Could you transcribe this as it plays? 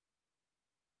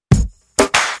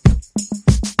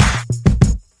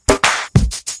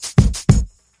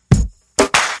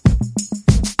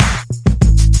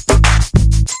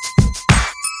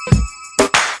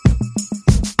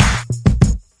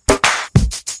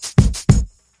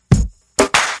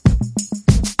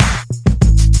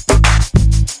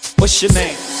What's your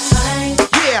name?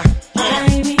 Yeah.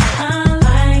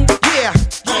 Yeah.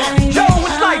 Yo,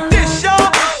 it's like this,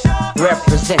 y'all.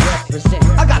 Represent.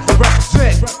 I got to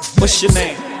represent. What's your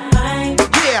name?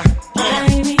 Yeah.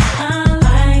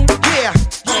 Yeah.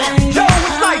 Yo,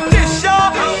 it's like this,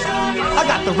 y'all. I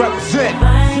got to represent.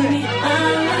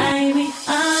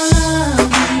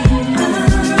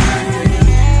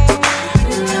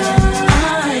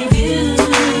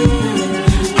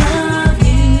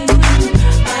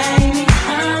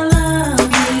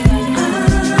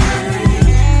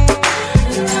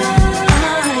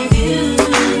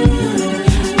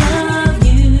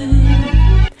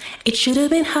 It should have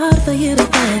been hard for you to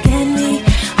forget me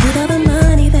with all the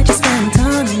money that you spent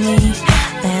on me.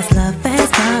 Fast love,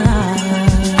 fast cars.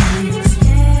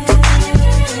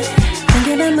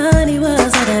 Thinking that money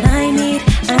was all that I need.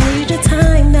 I need your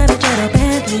time, not a jet or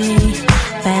Bentley.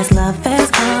 Fast love,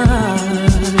 fast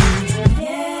cars.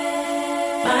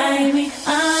 Buy me, I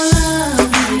love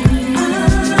you.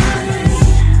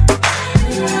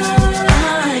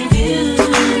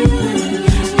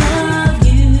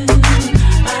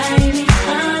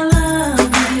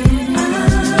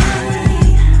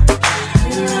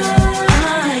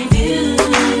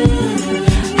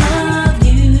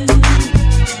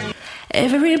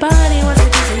 Everybody wants a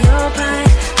piece of your pie.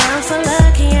 I'm so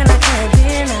lucky and I can't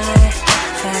deny.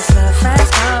 Fast love,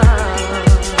 fast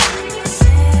cars.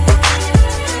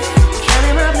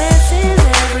 Counting my blessings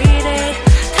every day.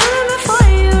 Coming before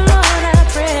you, Lord, I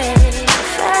pray.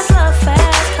 Fast love,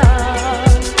 fast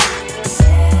cars.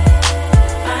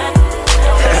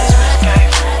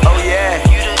 Oh yeah.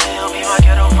 You the hell, be my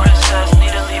ghetto princess.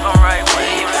 Need to leave 'em right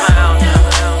where you found them.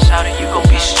 Shout it, you gon'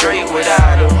 be straight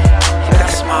without 'em.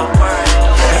 That's my word.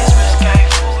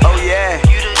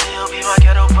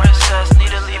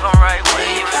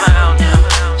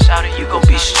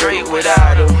 Straight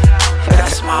without him,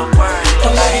 that's my word.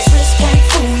 Don't let this risk can't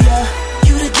fool ya.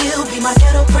 You the deal, be my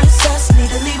ghetto princess. Need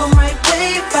to leave him right where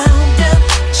you found him.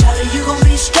 Shout it, you gon'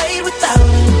 be straight without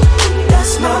him.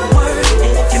 That's my word.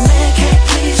 And if your man can't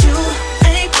please you,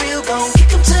 ain't real, gon' kick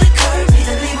him to the curb. Need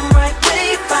to leave him right where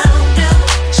you found him.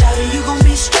 Shout it, you gon'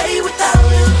 be straight without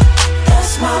him.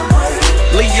 That's my word.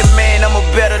 Leave your man, I'm a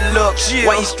better look.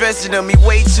 Why you stressing him? He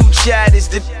way too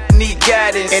childish. The need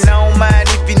guidance, and I don't mind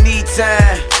if you need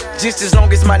time. Just as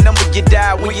long as my number get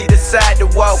dialed when you decide to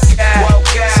walk out.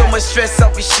 So much stress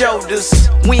off your shoulders.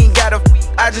 We ain't gotta,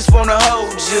 I just wanna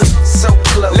hold you so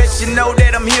close. Let you know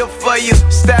that I'm here for you.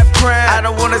 Stop crying, I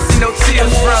don't wanna see no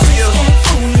tears from you.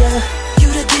 You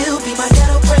the deal, be my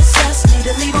ghetto princess. Need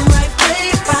to leave him right where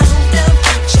you found him.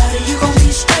 Shout it, you gon'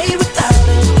 be straight without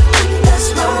him.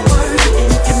 That's my word. And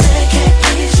if your man can't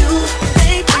please you,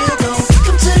 ain't real, gon' kick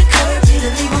him to the curb. Need to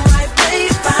leave him right where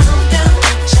you found him.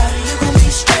 Shout it, you gon' be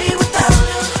straight without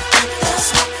him.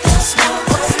 That's my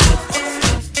word.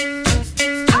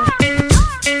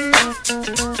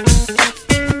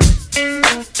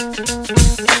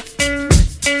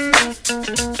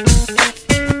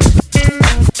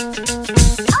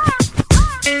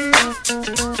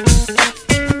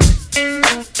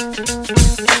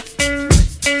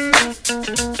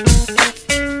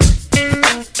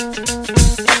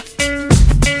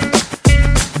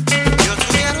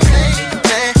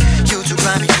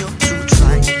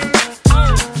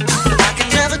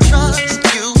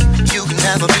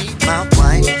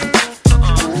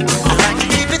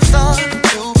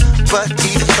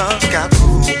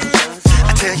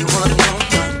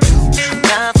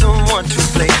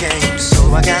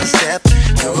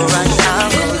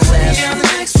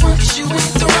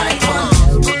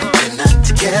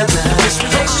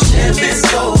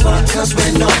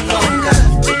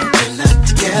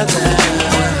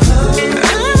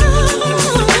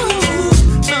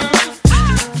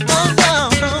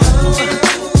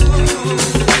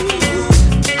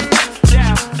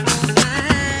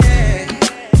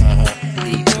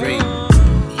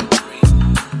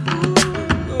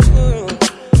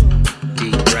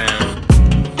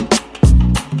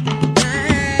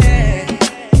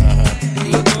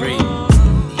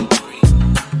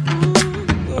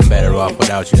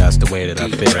 Without you, that's the way that I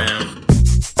feel.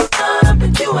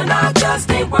 But you and I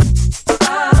just ain't working.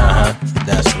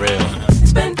 That's real.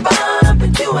 It's been fun,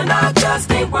 but you and I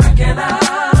just ain't working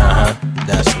out.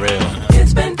 That's real.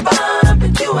 It's been fun,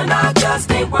 but you and I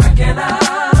just ain't working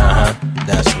out.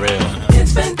 That's real.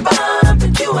 It's been fun,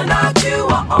 but you and I do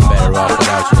are all I'm better off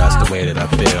without you, that's the way that I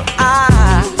feel.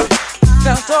 I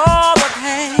felt all the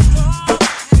pain.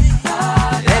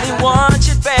 Anyone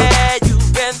should bear,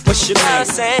 you've been through the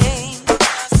same.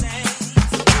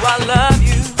 Do I love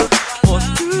you, or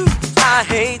do I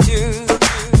hate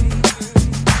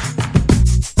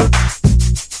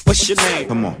What's your name?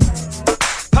 Come on.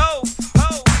 Ho, ho,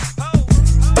 ho.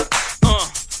 Come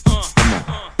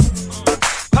on.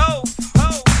 Ho, ho,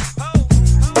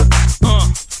 ho.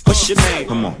 What's your name?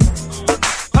 Come on.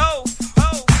 Ho, ho,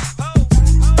 ho.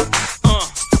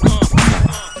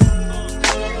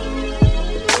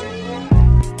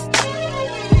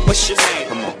 What's your name?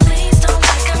 Come on. Please don't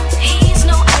like him, he's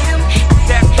no M.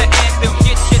 Tap the anthem,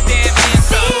 get your damn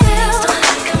hands up. Please don't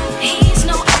like him, he's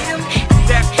no M.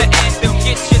 Tap the anthem,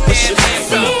 get your damn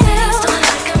hands up. Please don't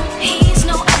like him, he's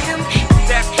no M.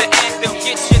 Tap the anthem,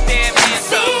 get your damn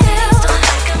hands up. Please don't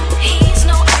like him, he's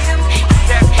no M.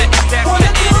 Tap the anthem,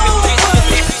 get your damn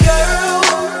hands up.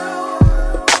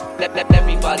 Let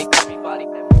everybody.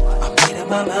 I made up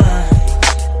my mind.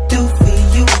 Do for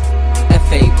you.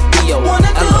 FABO.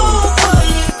 Wanna do for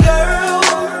you, girl.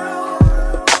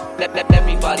 Let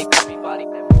everybody.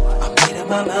 I made up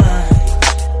my mind.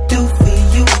 Do for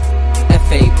you.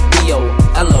 FABO.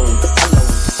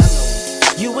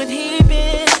 You and he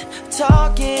been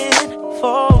talking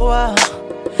for a while,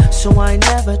 so I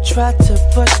never tried to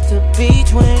push the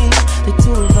between the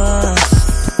two of us.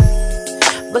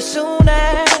 But soon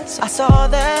as I saw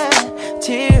that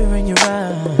tear in your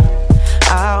eye,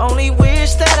 I only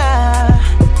wish that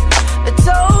I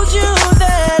told you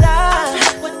that I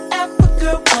whatever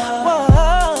girl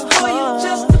was for you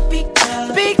just to be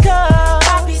because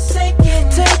I'll be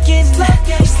taking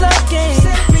slacking serious.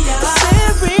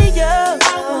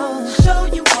 I will show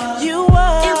you what you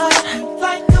are. It would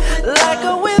be like a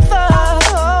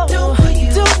without. Do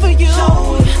for you.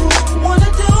 Show you who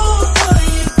wanna do for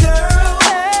you, girl.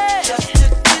 Hey. Just to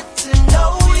get to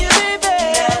know you,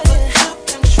 baby. Never to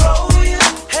control you,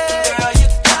 girl. You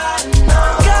gotta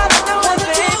know it,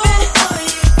 baby. For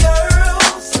you, girl.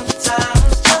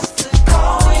 Sometimes just to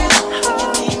call you,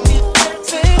 you need me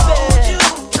to hold you,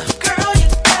 girl. You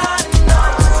gotta know.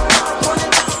 Wanna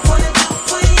do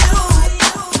for you.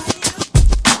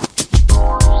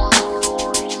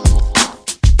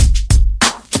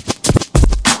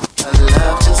 Her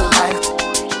love just like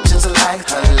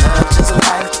her love just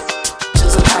like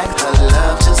her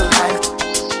love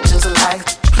just like.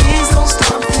 Please don't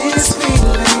stop this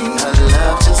feeling. Her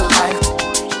love just like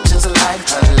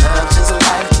her love just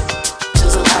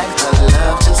like her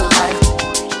love just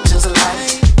like.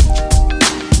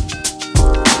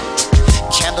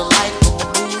 Candlelight when the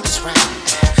mood is right,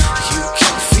 you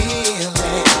can feel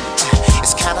it.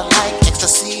 It's kinda like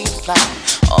ecstasy, like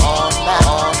all night.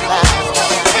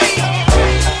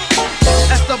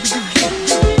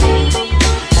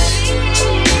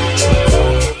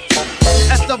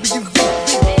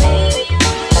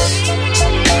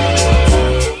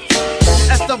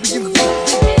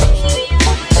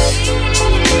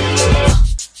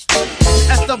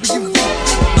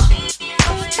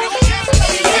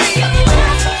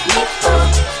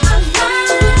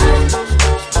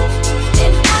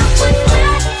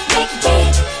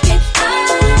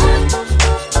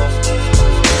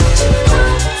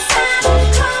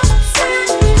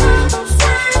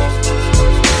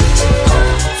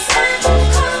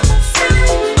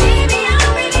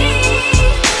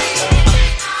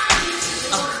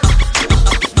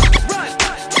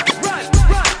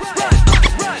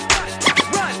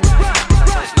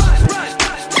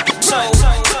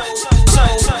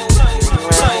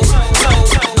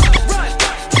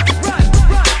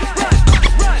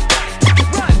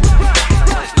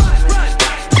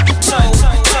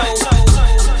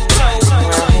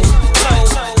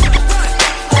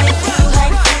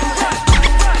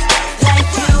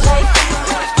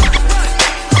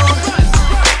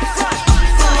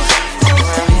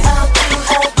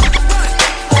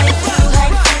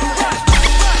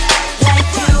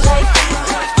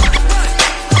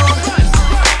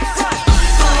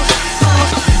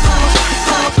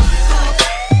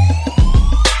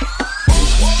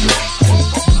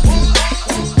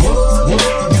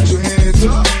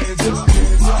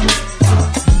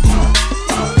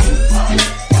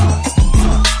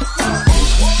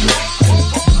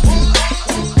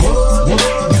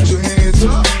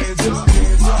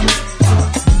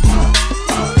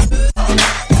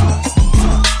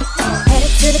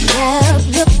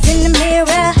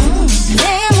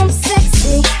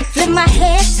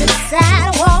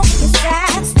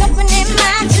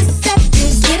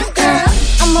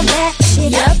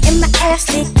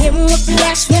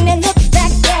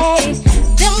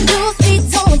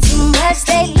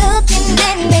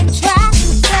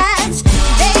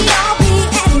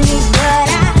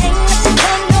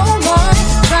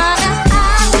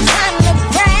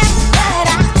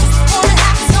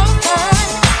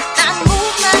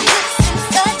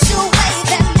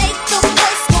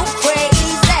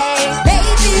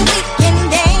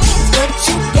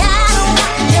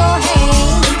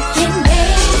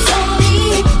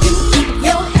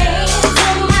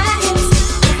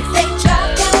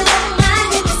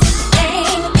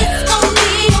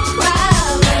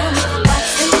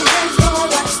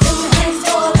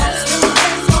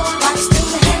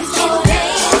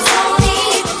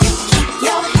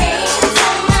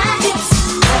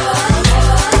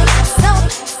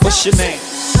 What's your name?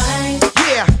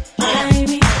 Yeah.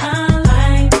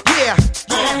 Yeah.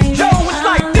 Yo, it's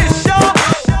like this, y'all.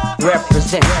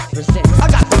 Represent. I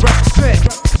got to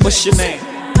represent. What's your name?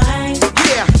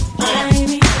 Yeah.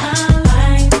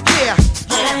 Yeah.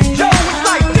 Yo, it's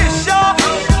like this, y'all.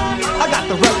 I got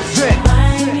to represent.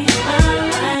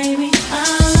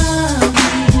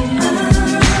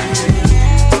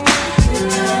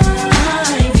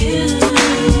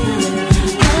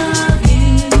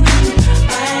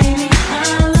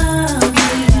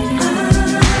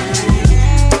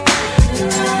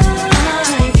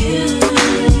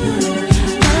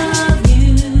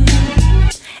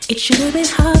 It should have been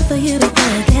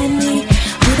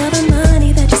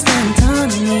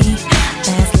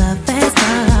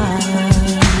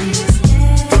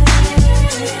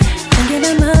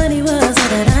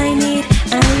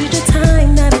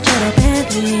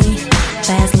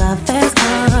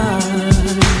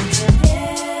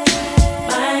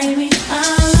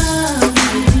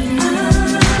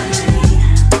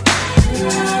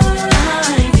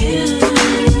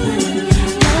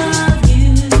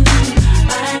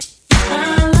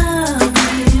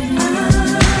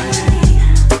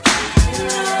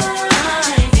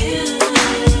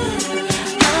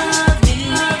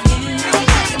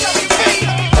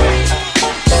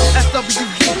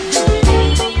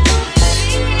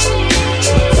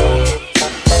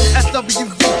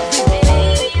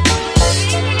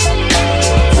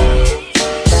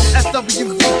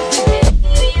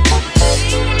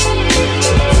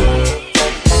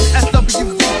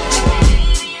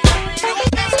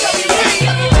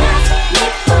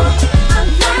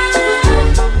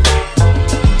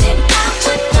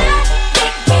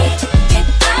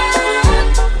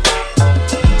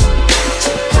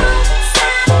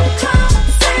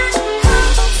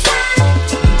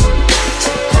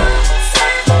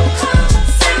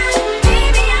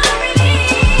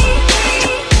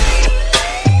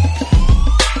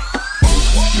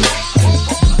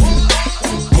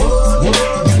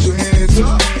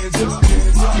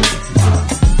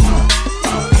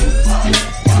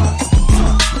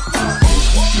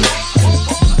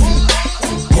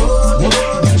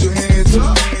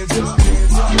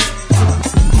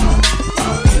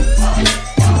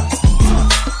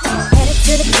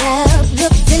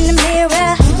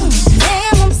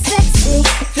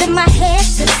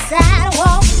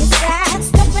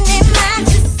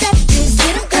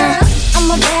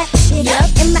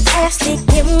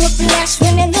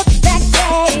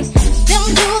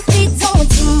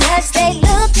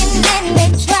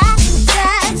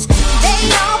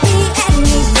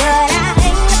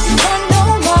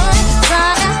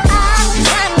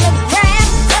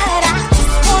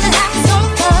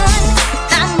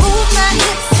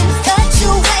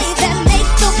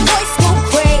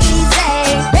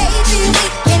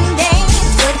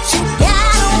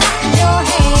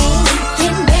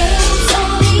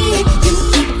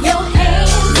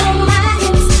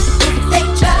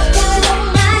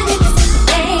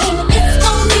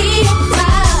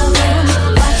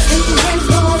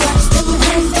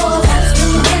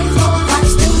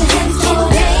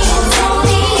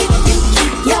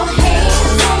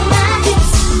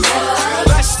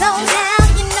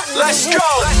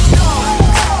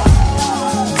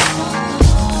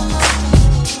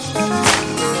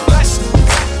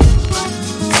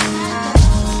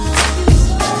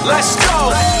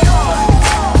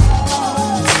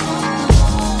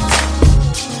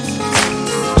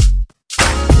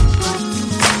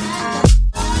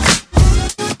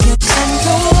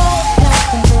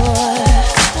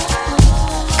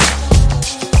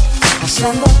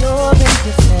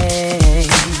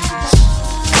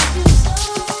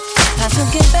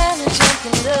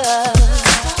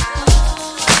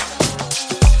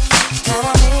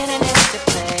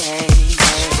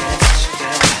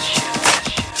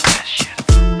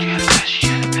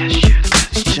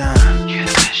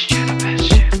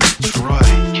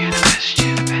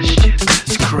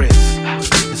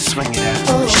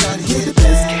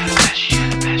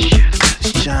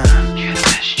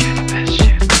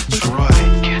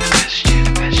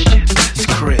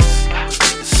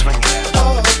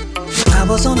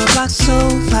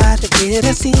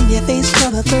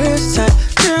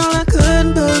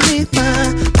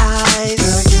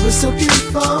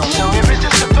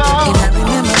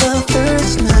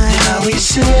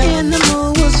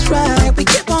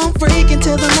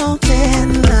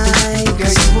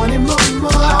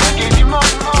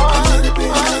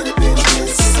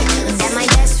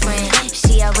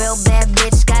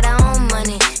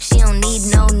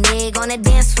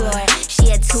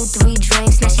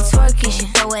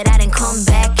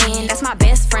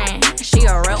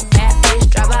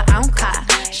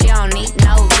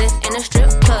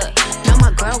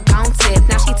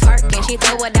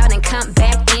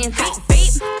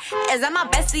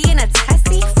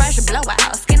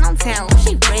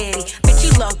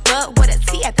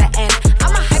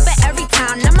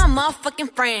all fucking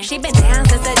friends. She been down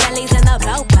since the jellies and the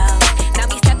popo. Now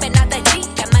me stepping out the Jeep,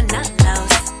 got my nut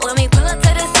lows. When we pull up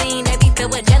to the scene, they be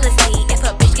filled with jealousy. If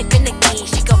a bitch get finicky,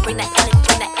 she gon' bring that energy,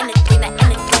 bring that energy, bring that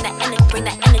energy, bring that energy, bring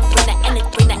that energy, bring that energy,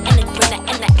 bring that energy, bring that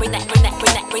energy, bring that, bring that,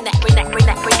 bring that, bring that, bring that, bring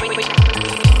that, bring that, bring that.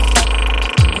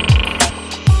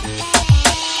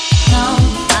 No,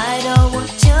 I don't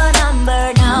want your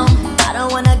number, no. I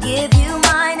don't wanna give you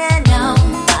mine, and no,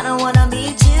 I don't wanna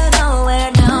meet you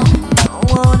nowhere, no.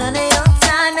 Don't want none of your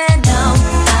time, and no,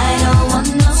 I don't want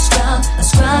no scrub. A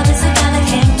scrub is a guy that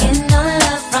can't get no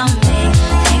love from me.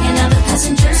 Hanging on the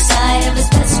passenger side of his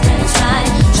best friend's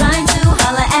ride, trying to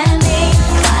holler at me.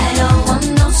 I don't want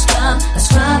no scrub. A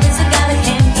scrub is a guy that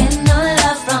can't get no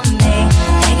love from me.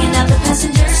 Hanging on the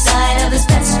passenger side of his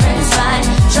best friend's ride,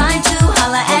 trying to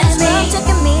holler at me.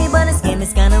 Checking me, but his game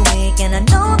is kinda weak, and I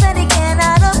know that he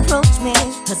cannot approach me.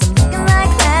 Cause I'm looking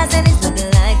like glass and he's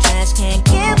looking like trash. Can't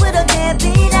get with a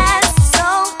deadbeat ass. So,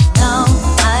 no,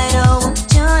 I don't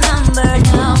want your number,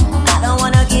 no. I don't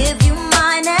wanna give you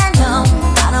mine, and no,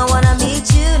 I don't wanna meet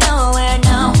you nowhere,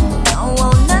 no. Don't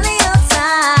want none of your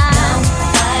time. No,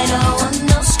 I don't want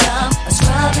no scrub. A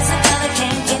scrub is a guy that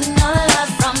can't get no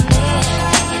love from me.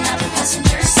 Hanging out the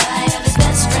passenger side of his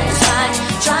best friend's ride,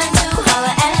 trying to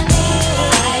holler at me.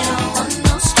 I don't want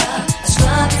no scrub. A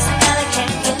scrub is a guy that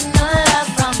can't get no love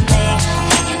from me.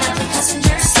 Hanging out the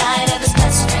passenger side of his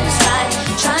best friend's ride,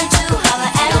 trying to holler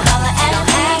at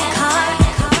me.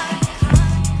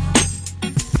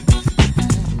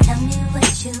 Tell me what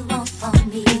you want from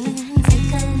me.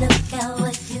 Take a look at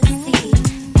what you see.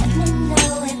 Let me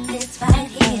know if it's right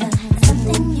here.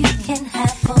 Something you can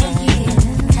have for a year.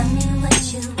 Tell me what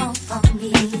you want from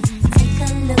me. Take a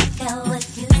look at what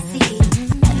you see.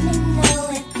 Let me know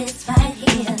if it's right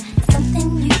here. Something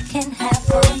you can have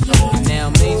for a year. Now,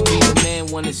 Mace be the man,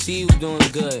 wanna see you doing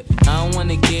good. I don't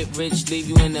wanna get rich, leave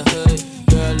you in the hood.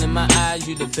 Girl, in my eyes,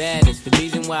 you the baddest. The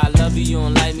reason why I love you, you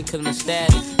don't like me cause my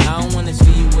status. I don't wanna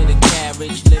see you with a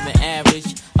carriage, living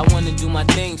average. I wanna do my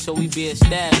thing so we be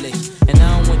established. And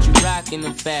I don't want you rocking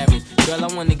them fabrics. Girl, I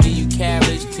wanna give you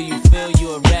carriage till you feel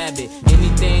you a rabbit.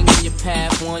 Anything in your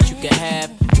path, want you can have.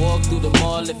 Walk through the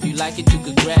mall, if you like it, you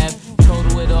could grab.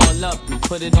 Total it all up and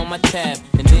put it on my tab.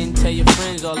 And then tell your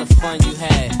friends all the fun you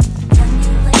had. Tell me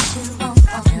what you want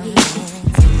from me.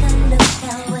 Take a look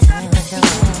at what you see.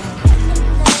 Let me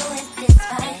know if it's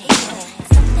right here.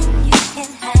 Something you can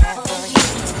have for a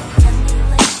year. Tell me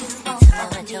what you want from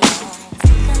me.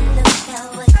 Take a look at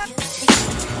what you see.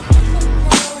 Let me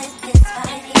know if it's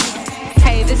right here.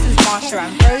 Hey, this is Marsha.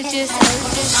 I'm Burgess.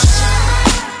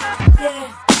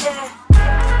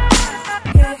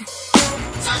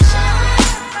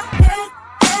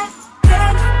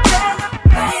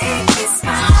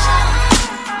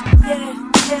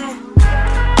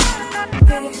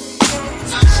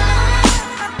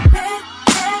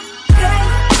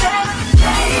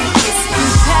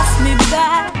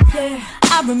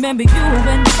 I remember you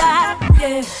and I,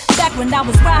 yeah. Back when I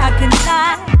was rockin'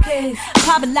 Nike,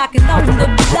 poppin' lockin' on the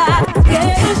block,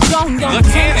 yeah. Drawing your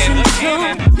attention to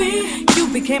me. You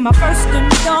became my first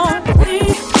and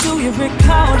only. Do you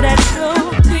recall that too?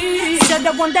 Said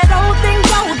I want that old thing,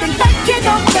 like it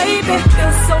on, baby.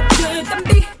 Feels so good to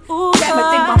me. Ooh, damn, I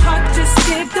think my heart just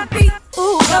skipped a beat.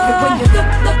 Ooh, love it when you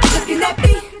looking at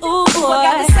me. Ooh, I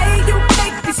gotta say you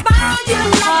make me smile. You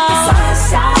like the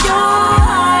sunshine. You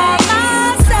like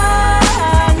my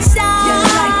sunshine. You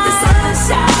like the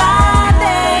sunshine, my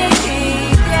baby.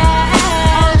 Yeah.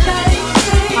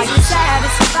 Are you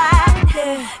satisfied?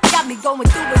 Yeah. Got me going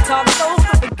through it all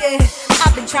over again.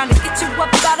 I've been trying to get you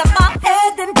up out of my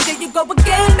head, and there you go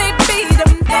again, baby, to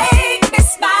make me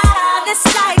smile. It's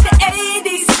like the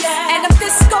 80s, and I'm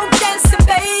disco dancing,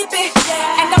 baby,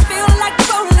 and I feel like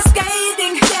roller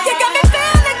skating. You got me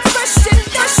feeling Christian.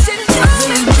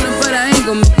 But I ain't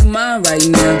gon' make you mine right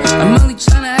now. I'm only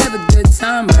tryna have a good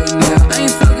time right now. I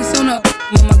ain't focused on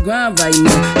my grind right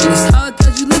now. And it's hard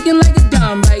cause you looking like a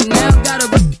dime right now. Got a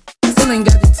still ain't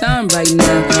got the time right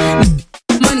now.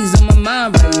 Money's on my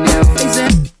mind right now.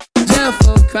 Facing jail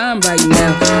for a crime right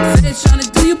now. Feds tryna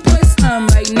do your boy's time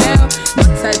right now. My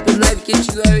type of life get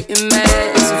you hurt and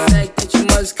mad. It's a fact that you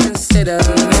must consider.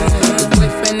 Your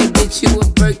boyfriend to get you a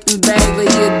Birkin bag, but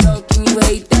you a dog and you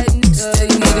hate that. Still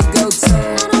you need to go to.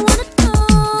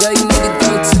 Girl, you need to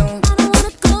go to.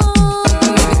 You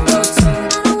need to go to.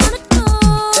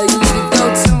 Girl, you need to go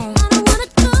to.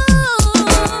 Let's go,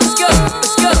 let's go, let's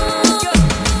go.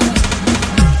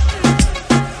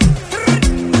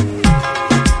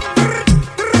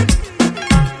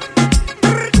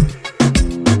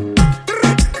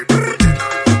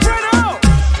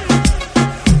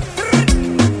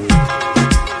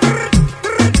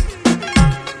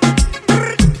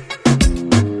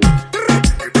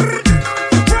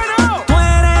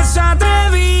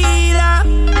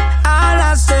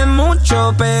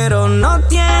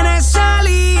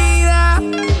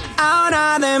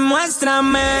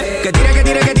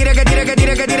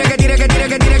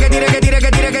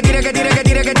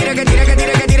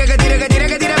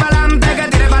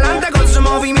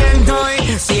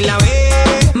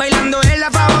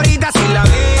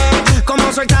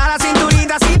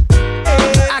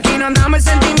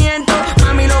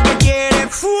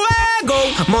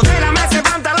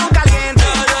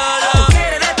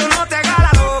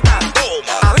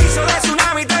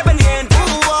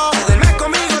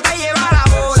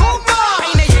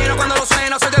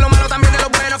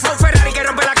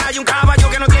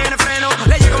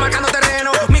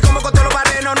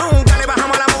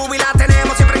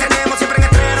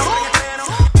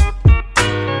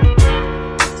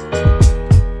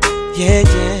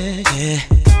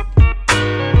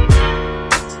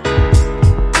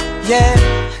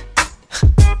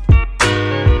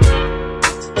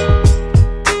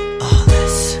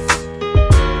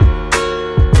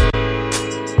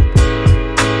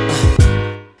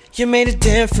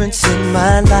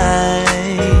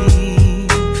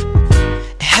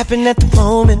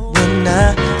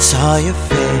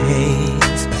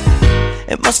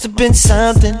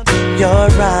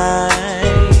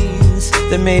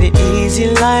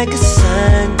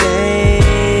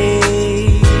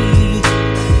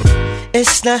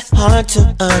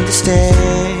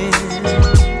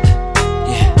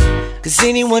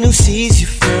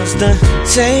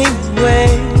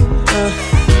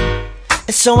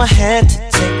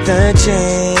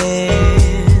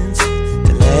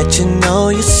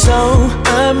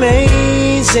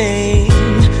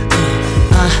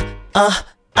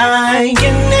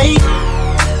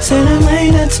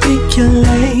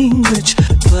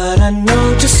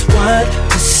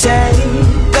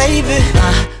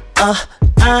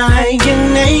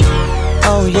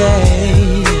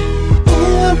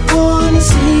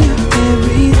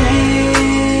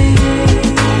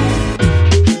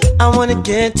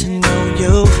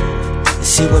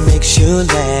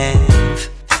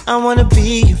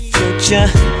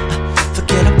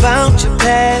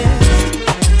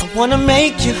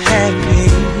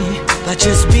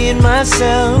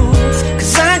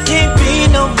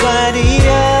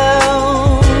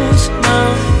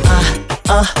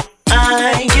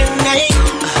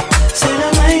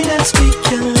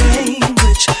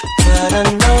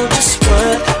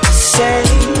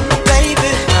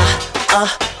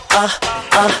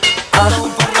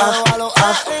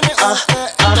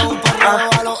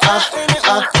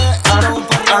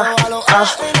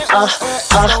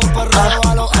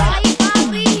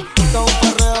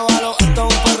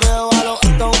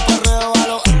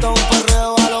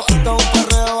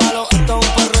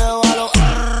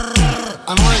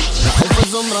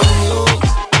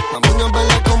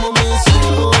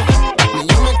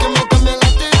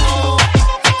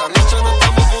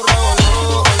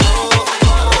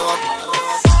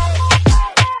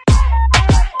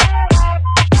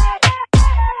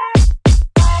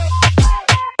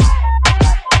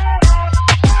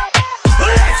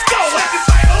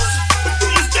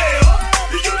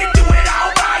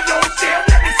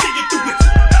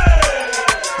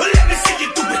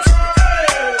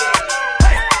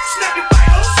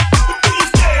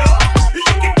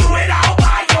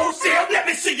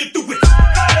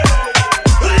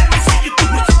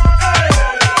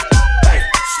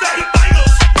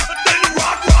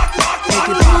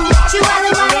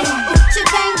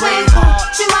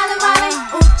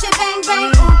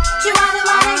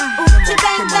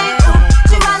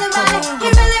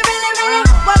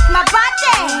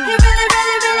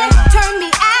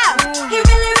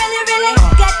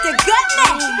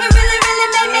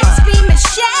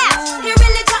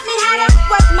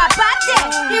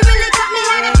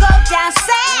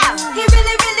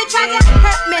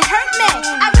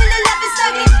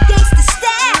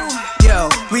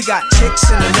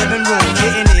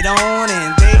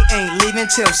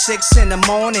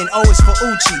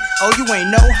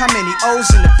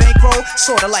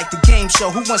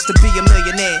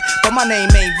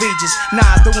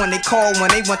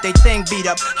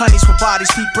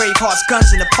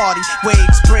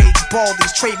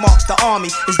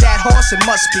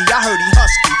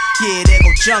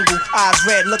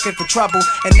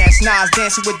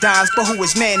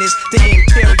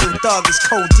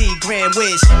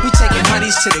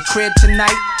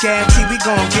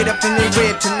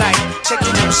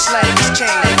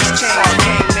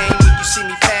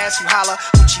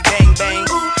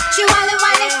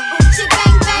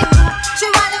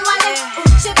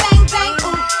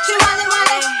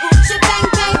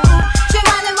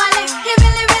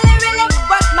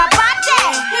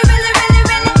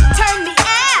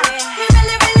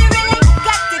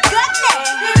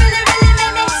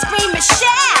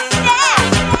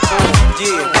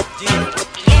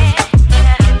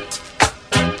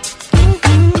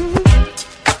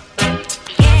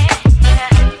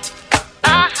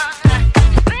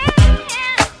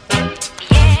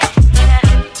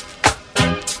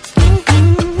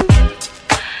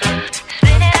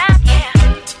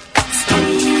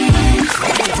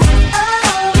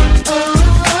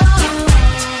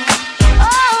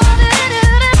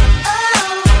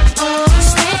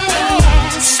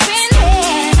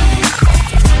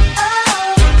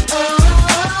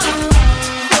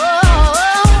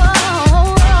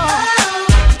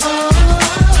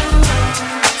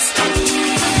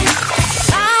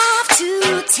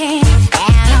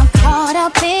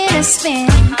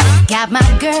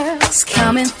 girls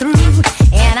coming through,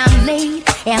 and I'm late,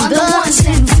 and the one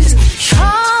to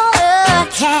call a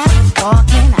cab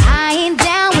walking. I ain't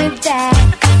down with that,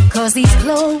 'cause these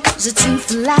clothes are too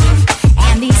fly,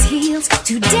 and these heels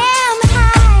too damn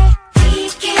high. We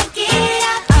can't get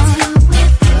up till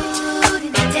we're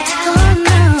putting it down. Oh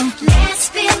no, let's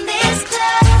spin this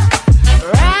club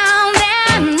round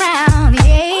and round,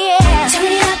 yeah.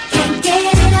 Turn it up, can't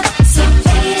get it up, so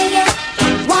fade it up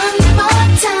one more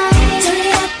time. Turn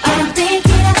it up, I don't think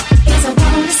it up, 'cause I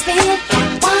wanna spin it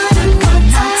one more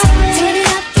time. Turn it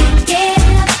up, can't get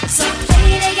it up, so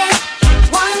fade it again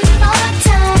one more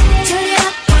time. Turn it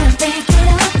up, I don't think it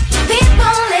up.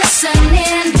 People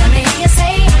listening to me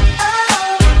say,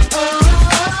 oh, oh,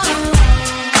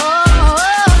 oh, oh,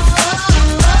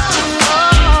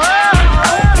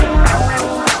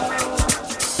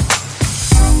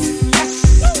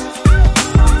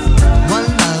 One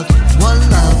love, one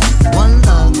love, one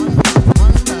love,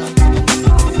 one love.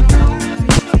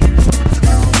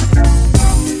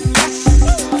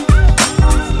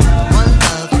 One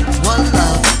love, one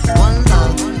love, one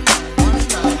love.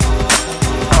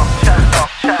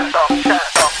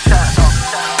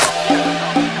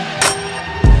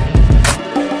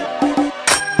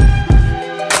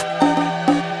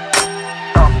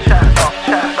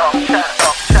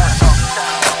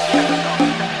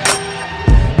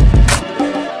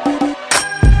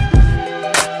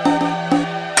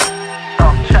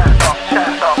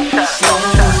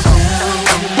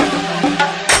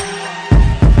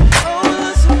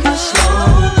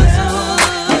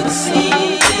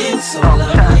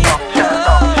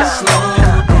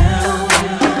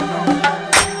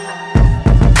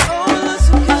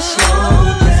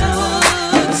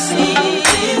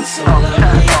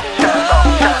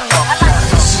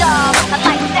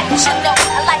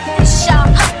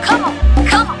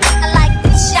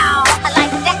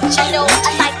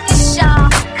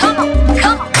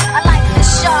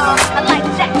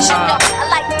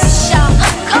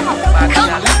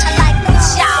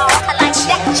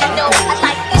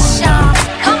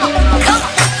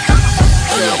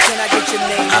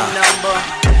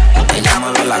 Ella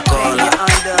mueve la cola,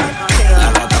 la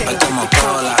gata ve como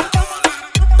cola.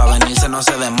 Pa' venirse no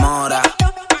se demora,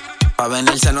 pa'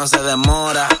 venirse no se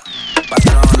demora.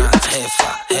 Patrona, jefa,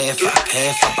 jefa,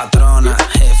 jefa, patrona,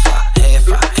 jefa,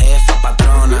 jefa, jefa,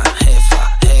 patrona, jefa,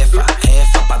 jefa,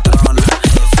 jefa, patrona,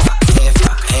 jefa,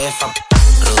 jefa, jefa.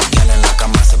 Rubial en la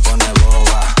cama se pone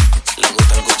boba, le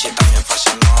gusta el Gucci también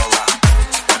Fashion Nova.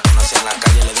 La conocí en la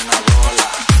calle, le di una bola.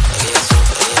 Ella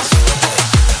sube, ella sube.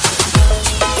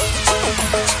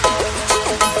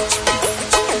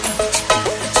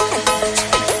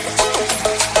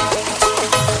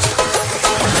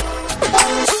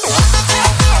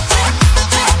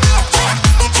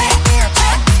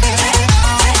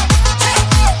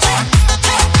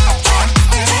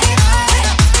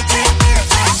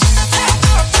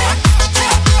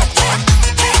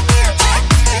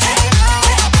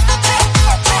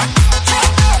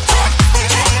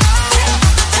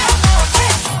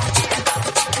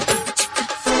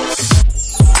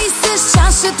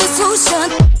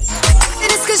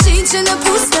 Че не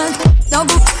пускат,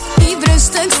 много и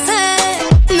връщах се,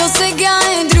 но сега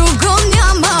е друго,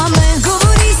 нямаме.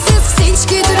 Говори с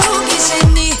всички други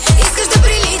жени, искаш да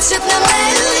приличат на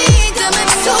мен ли, да ме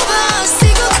псуваш, си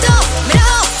готов,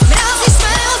 мразиш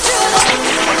ме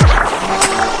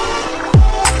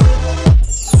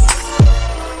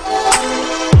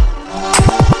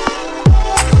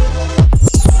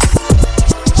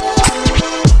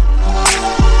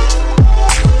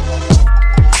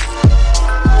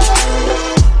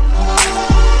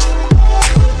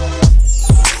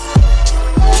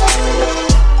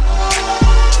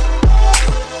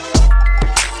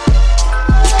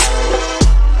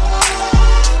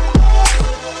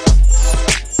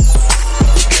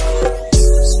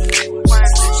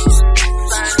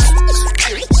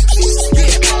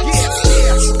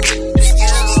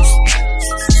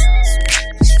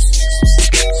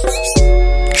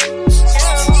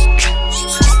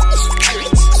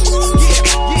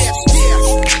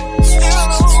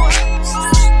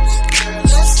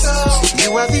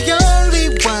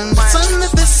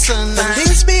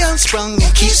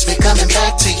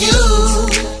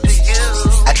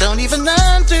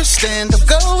understand, I'm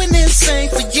going insane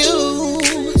for you.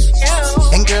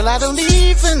 And girl, I don't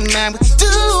even mind what you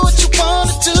do, what you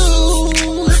wanna do.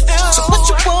 So what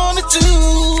you wanna do?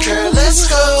 Girl, let's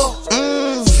go.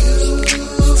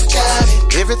 You've got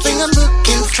it. Everything I'm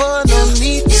looking for, no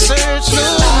need to search no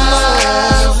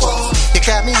more. You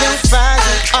got me on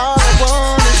fire, all I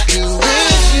wanna do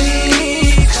is you.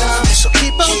 So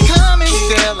keep on coming,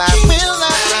 girl, I will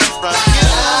not run from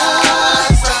you.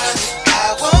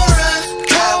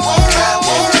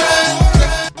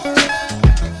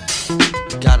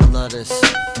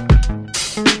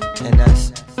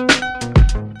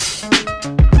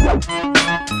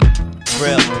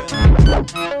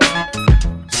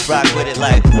 Rock with it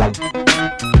like yeah.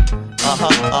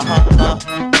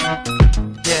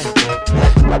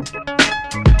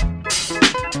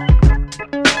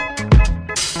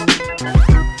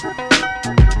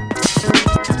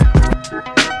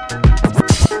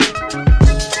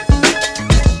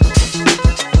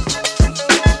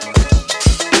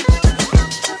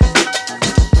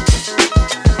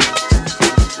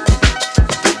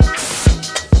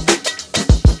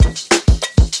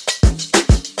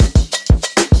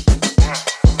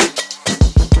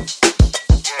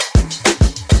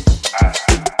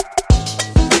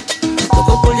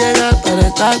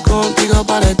 Contigo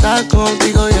para estar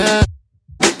contigo, yeah.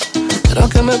 Quiero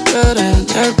que me esperen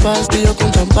en el pastillo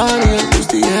con champán y el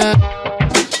bustier.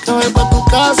 Que voy pa' tu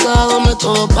casa donde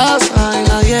todo pasa y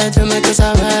nadie tiene que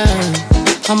saber.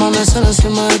 Amanecer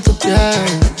encima de tu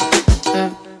piel,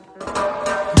 yeah.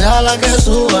 Déjala que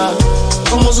suba,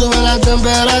 como sube la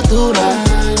temperatura.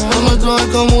 Lo nuestro es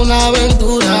como una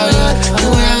aventura, yeah. Yo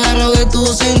me agarro de tu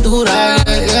cintura,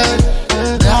 yeah, yeah.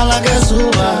 Déjala que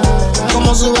suba,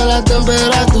 como sube la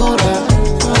temperatura.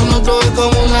 Lo nuestro es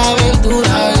como una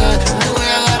aventura, yeah. Yo me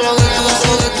agarro de tu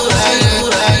cintura,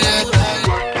 yeah.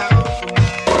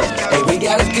 Hey, we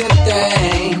got a good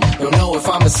thing. Don't know if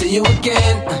I'ma see you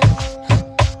again,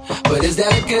 but is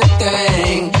that a good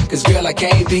thing? Cause girl, I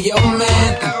can't be your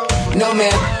man. No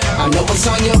man, I know what's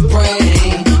on your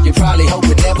brain. You probably hope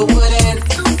it never would end.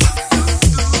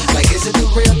 Like, is it the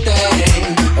real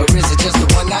thing? Or is it just a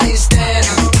one night stand?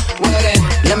 Well then,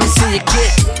 let me see you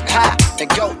get high and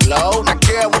go low. Now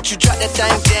girl, won't you drop that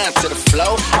thing down to the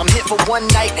floor? I'm here for one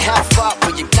night, how far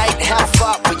will you night? How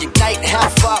far will you night? How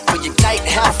far will you night?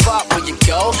 How far will you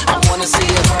go? I wanna see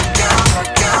you work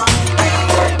out.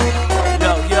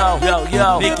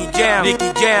 Yo, Nicky Jam,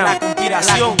 la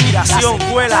conspiración,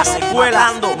 vuela,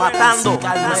 matando.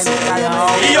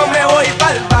 Y yo me voy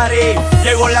pa'l party,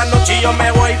 llegó la noche y yo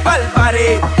me voy pa'l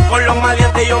party. Con los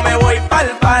maleantes yo me voy pa'l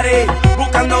party,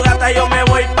 buscando gata yo me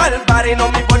voy pa'l party. No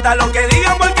me importa lo que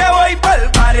digan porque voy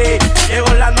pa'l party.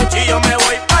 Llegó la noche y yo me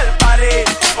voy pa'l party,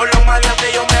 con los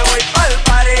maleantes yo me voy pa'l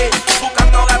party,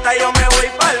 buscando gata yo me voy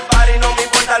pa'l party. No me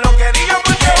importa lo que digan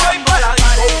porque voy pa'l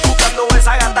party. Buscando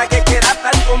esa gata que quiera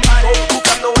estar conmigo,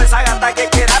 buscando esa gata que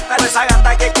quiera estar, esa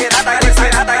gata que quiera estar, esa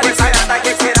gata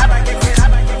que quiera estar.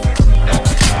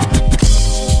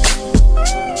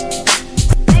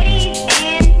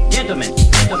 Gentlemen.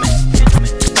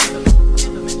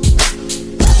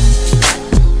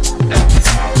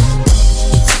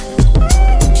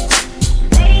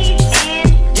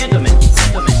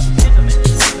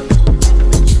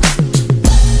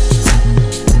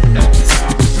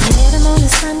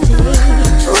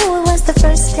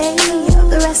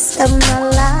 Of my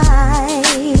life,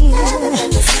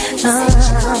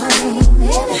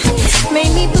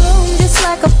 made me bloom just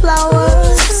like a flower.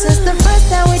 Since the first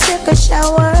time we took a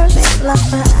shower, made love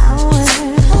for hours,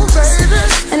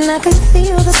 and I can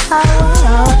feel the power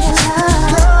of your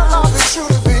love. Girl, I'll be true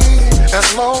to be,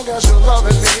 as long as you're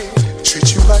loving me.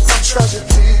 Treat you like my treasure,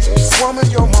 please. Woman,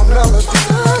 you're my melody.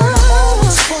 Can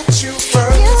always put you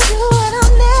first. You do, and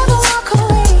I'll never walk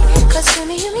away. 'Cause to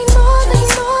me, you mean more than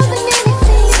anything.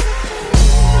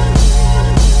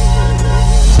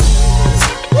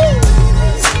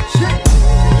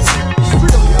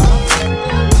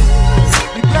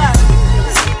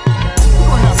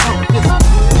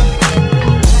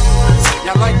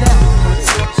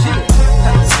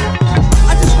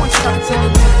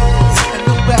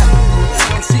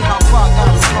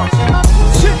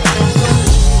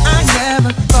 I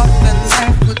never thought that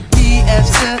life would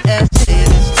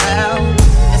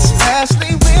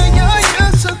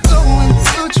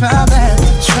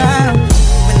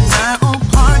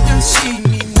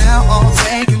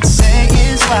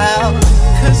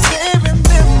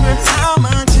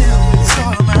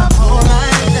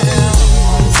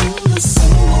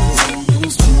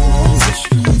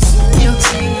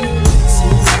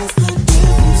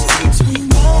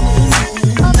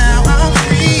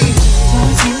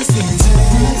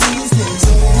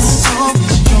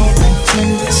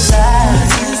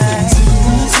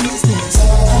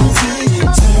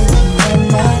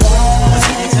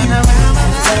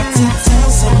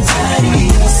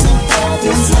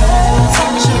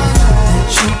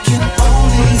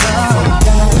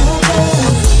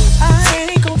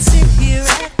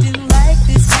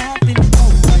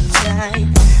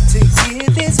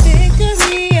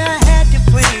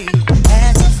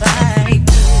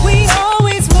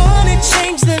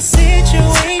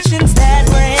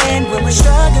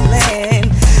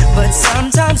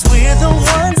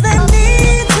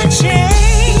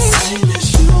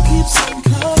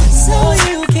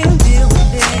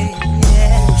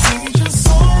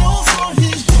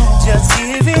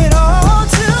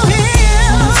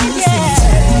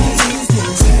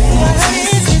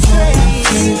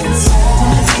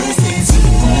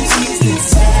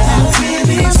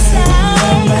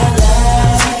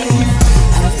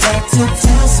to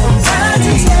tell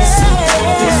somebody that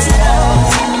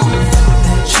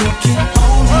you can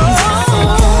only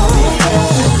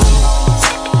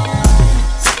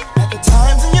at the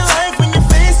times in your life when you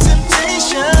face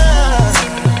temptation,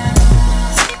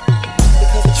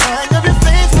 because the trying of your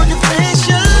faith worketh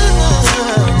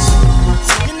patience.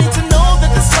 You need to know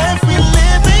that this life we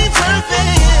live ain't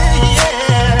perfect,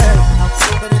 yeah.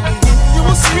 But in the end you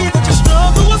will see that your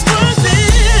struggle was worth it.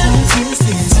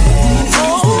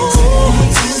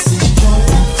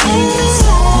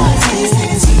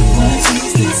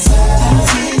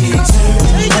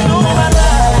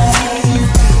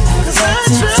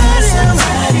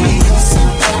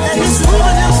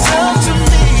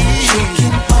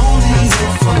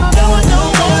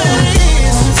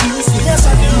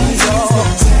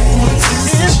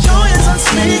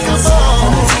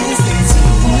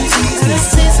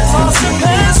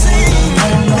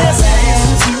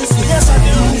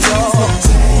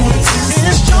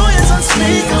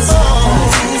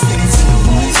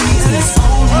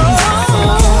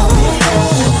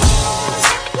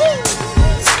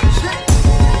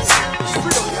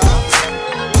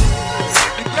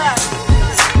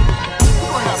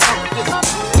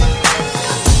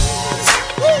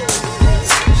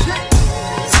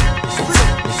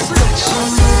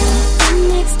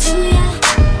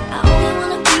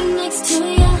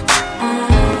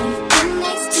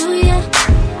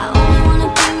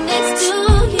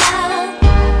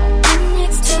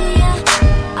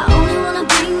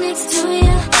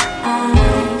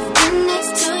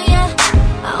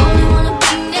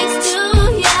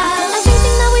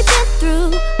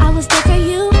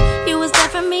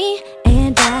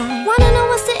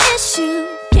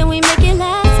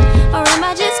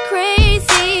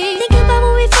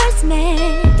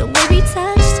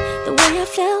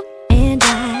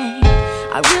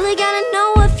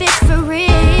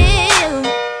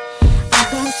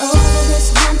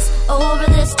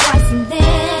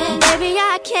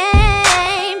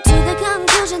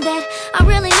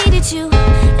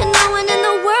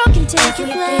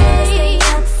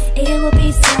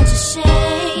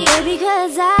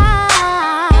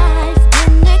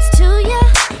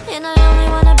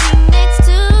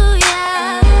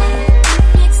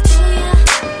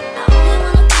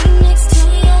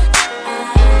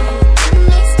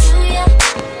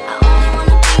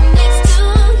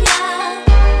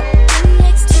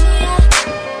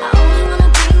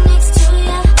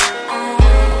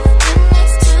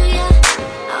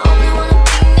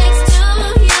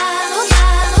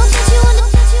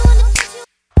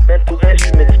 Mental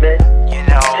instruments, man. You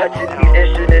know.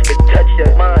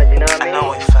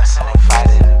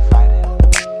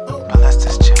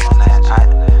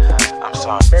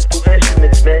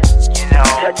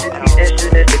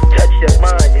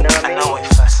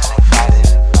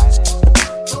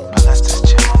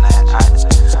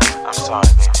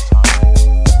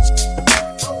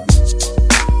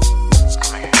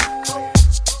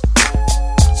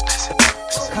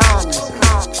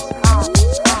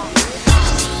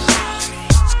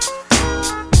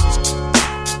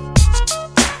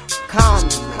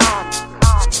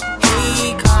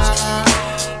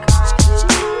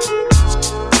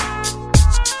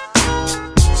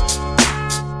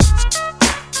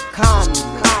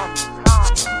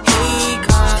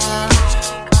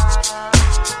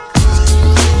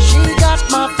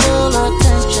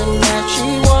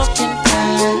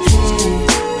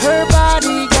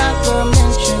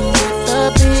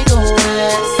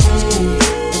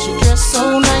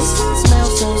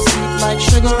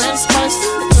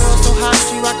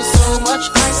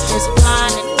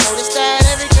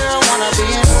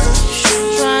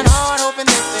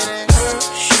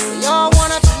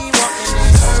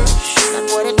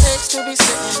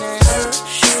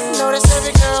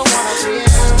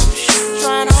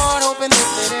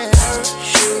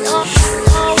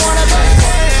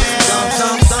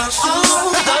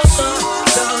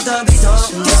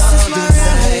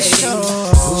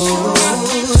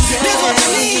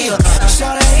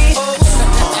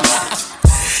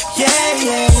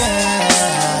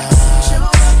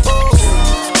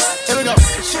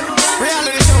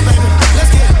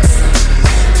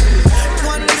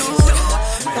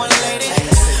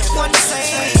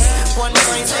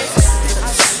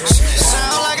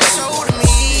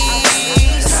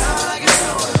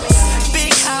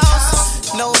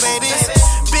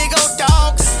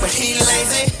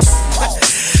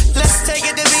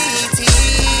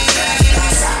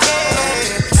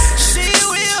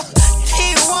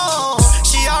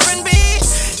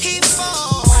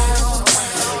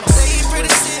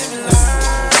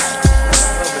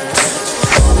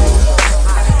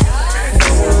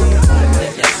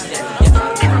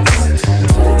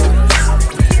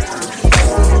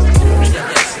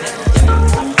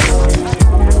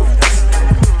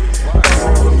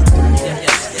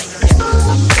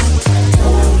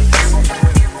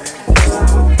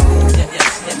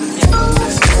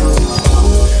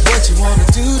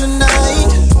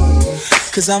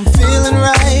 'cause I'm feeling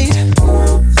right.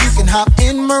 You can hop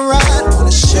in my ride,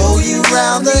 wanna show you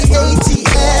around the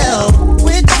ATL.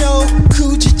 With your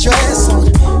Gucci dress on,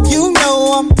 you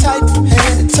know I'm tight from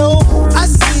head to toe. I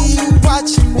see you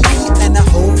watching me, and I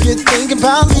hope you're thinking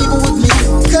about leaving with me.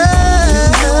 'Cause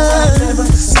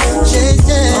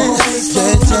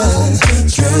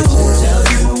tell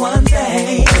you one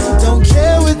thing, don't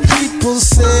care what people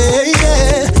say,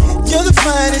 yeah. You're the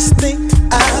finest thing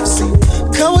I've seen.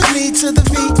 Come with me to the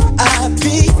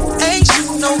VIP. Ain't you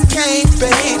no game,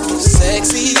 babe?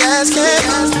 Sexy as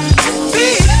can be.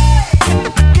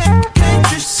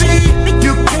 Can't you see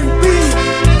you can be?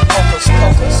 Focus,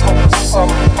 focus,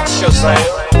 focus. Shazam.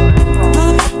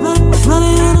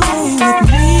 Running away with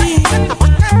me.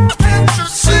 Can't you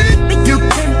see you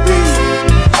can be?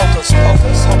 Focus,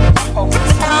 focus, focus.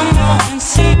 Come on,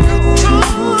 see.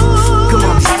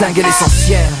 Comment distinguer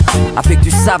l'essentiel avec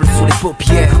du sable sur les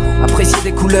paupières? Apprécier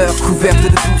des couleurs couvertes de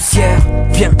poussière.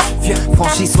 Viens, viens,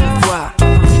 franchissons le toit.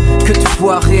 Que tu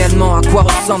vois réellement à quoi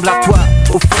ressemble à toi.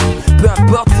 Au fond, peu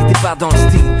importe si t'es pas dans le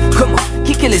style. Comment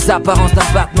kicker les apparences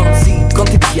d'un battement de cils? Quand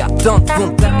t'es qu'il y a tant de fond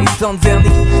de teint et tant de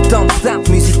vernis, tant de teintes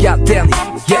musicales ternies.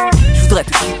 Yeah, je voudrais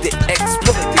te quitter,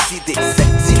 explorer tes idées,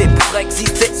 s'exiler pour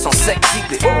exister sans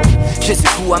s'exhiber. J'ai ce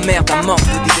goût amer d'un manque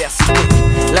de diversité,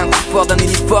 l'inconfort d'un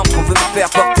uniforme qu'on veut me faire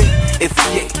porter.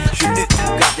 Effrayé, je lutte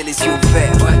pour garder les yeux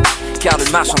ouverts, ouais, car le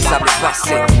marchand de sable est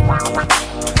passé.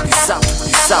 Du sable,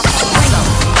 du sable, du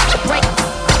sable. Break,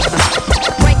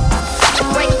 break,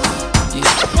 break.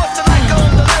 What's it like on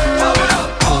the line?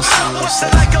 What's it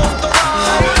like on the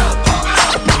line?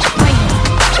 Break,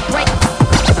 break,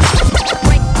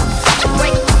 break,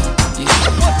 break.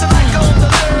 What's it like on the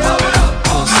line?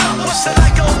 What's it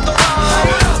like on the line?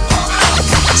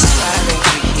 Slide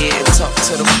over here, talk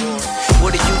to the boy.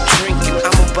 What are you drinking?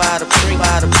 I'ma buy the drink,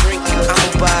 buy the drink. I'ma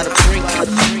buy the drink.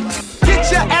 Get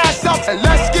your ass up and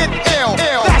let's get ill.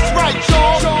 That's right,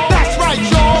 y'all. That's right,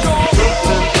 y'all.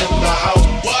 Brooklyn in the house.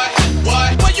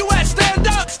 What? Where you at? Stand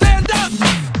up, stand up.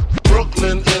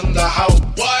 Brooklyn in the house.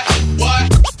 What?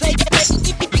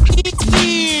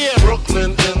 Yeah.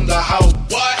 Brooklyn in the house.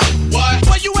 What?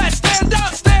 Where you at? Stand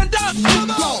up, stand up.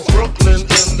 Come on. Brooklyn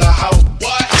in the house.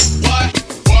 What?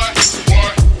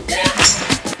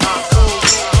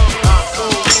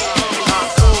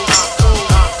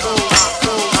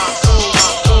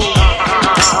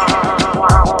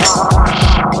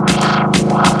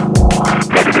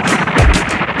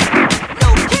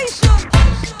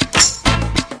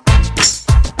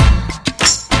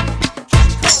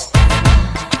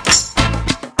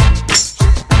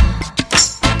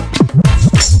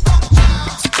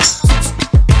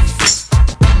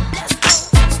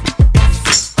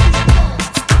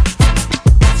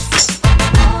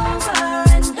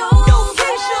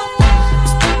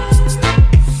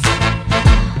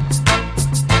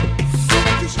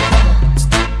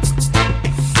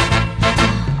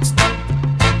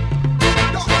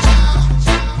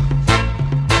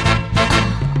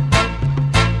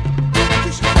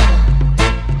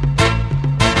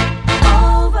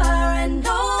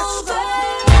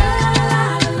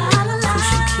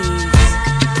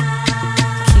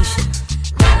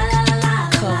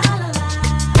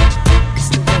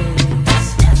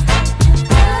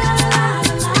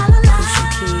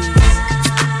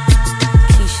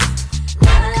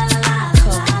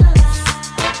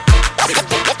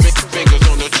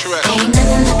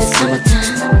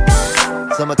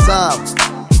 Summertime.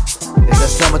 Is that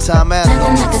summertime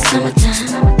anthem?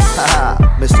 Haha,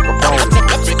 Mr. Capone.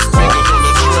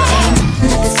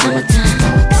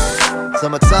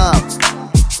 Summertime.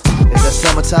 Is that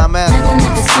summertime anthem?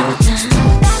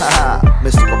 Haha,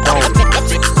 Mr. Capone.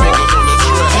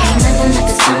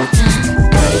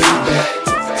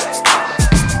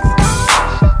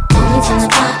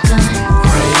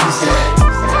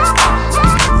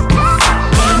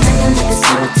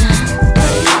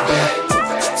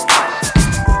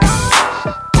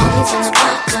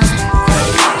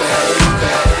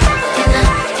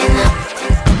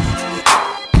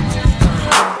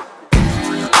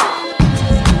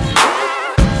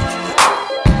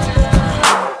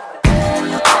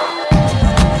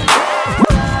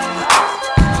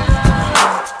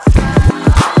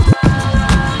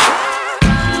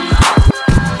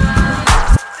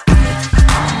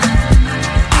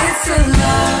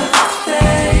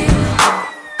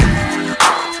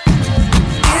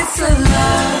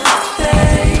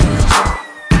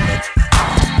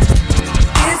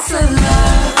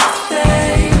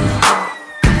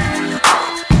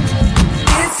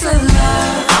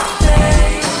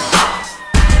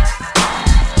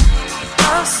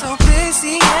 I'm so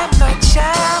busy at my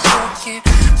job, working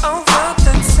over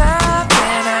the top,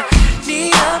 and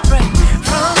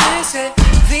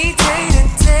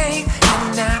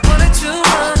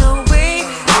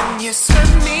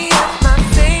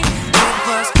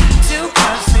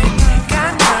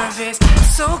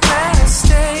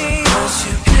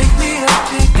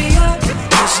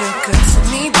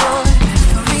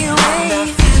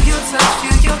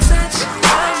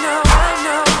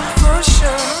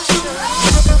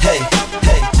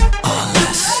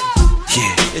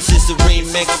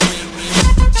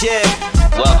remix. Yeah.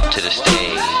 Welcome to the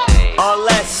stage. All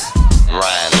less.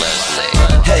 Ryan Leslie.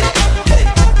 Hey, hey.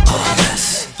 All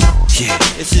less. Yeah.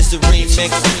 This is the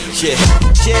remix. Yeah,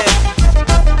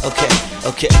 yeah.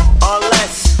 Okay. All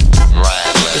less. Ryan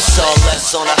Leslie. It's all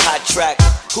less on a hot track.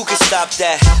 Who can stop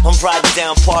that? I'm riding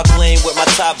down Park Lane with my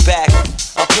top back.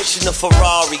 I'm pushing a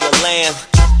Ferrari, a Lamb.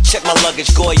 Check my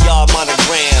luggage, Goyard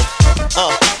monogram.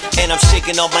 And I'm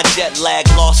shaking off my jet lag.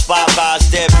 Lost 5 hours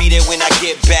there, be there when I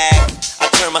get back. I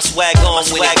turn my swag on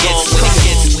when it gets.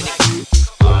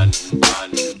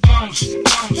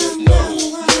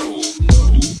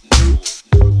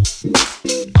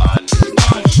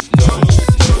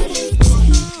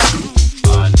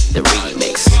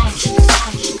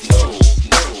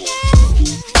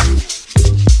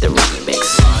 The remix.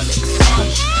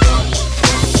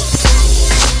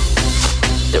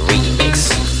 The remix.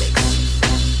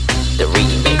 The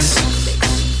remix.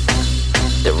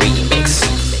 The remix. The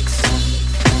remix.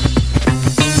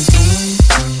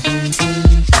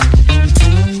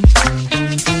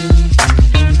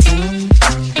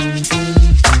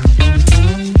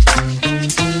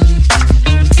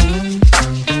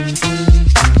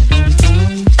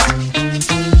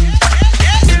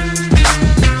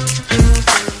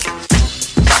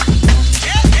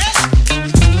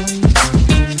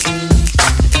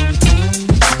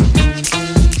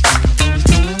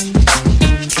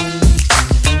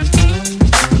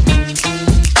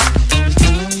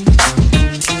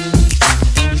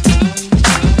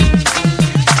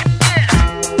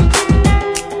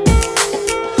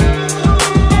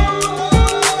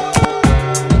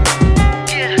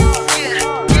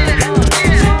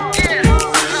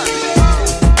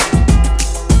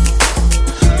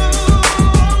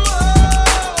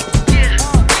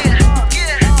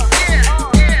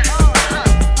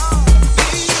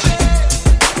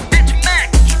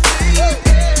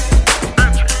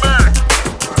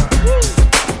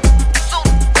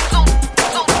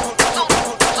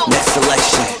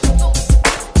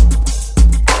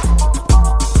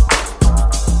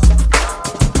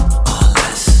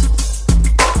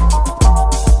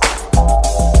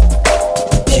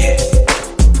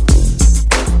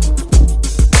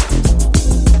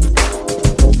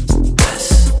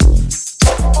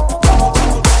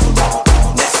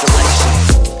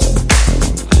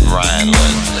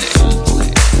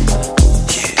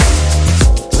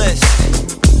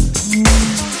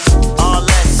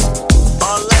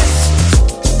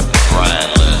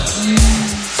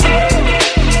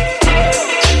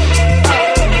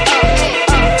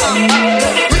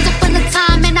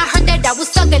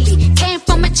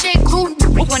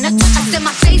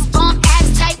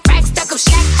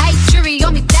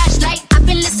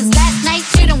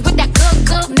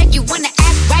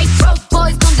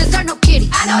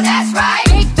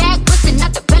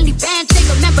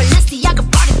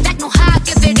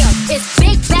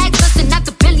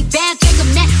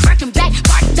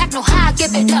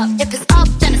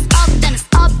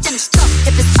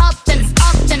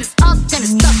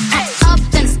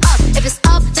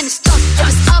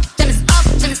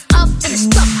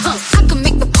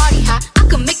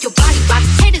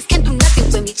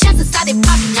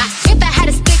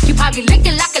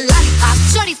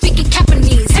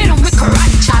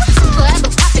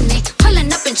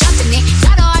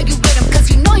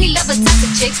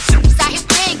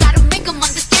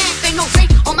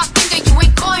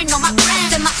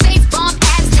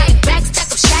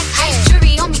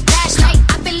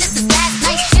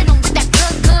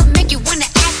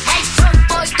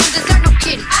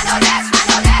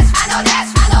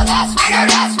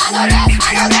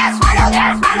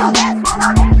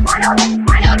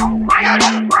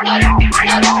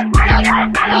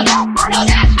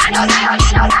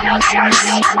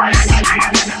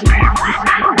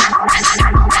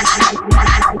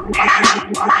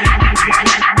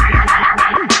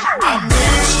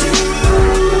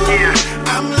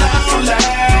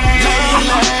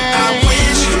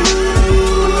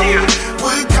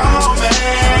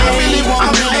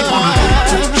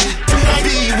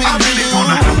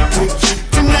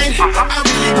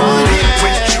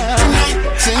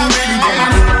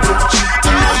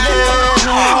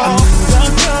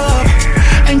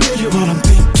 And girl, you're what I'm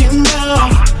thinking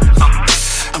of.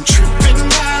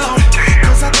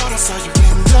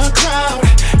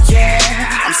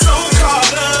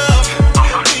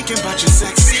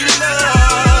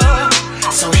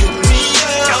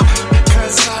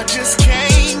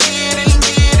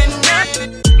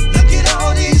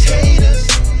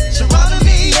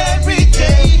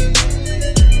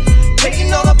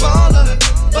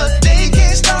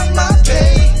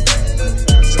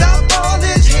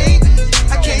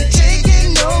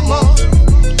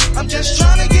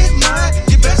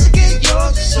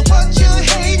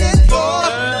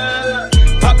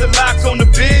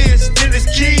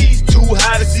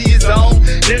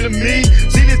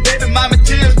 Baby mama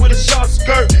tears with a short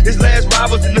skirt. His last ride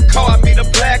was in the car, I mean a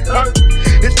black hurt.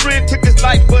 His friend took his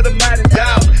life for the mighty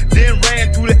dollar. Then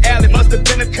ran through the alley, must have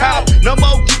been a cow. No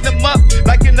more getting them up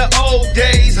like in the old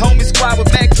days. Homie squad with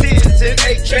Mac 10s and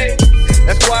AK.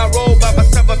 That's why I roll by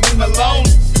myself, I mean alone.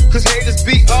 Cause haters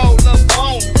be all up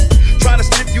on. Trying to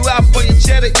slip you out for your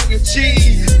cheddar and your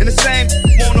cheese. And the same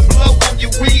wanna blow on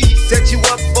your weed. Set you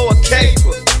up for a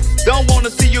caper. Don't wanna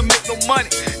see you make no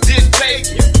money. Just fake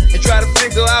you. And try to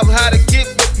figure out how to get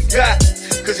what you got.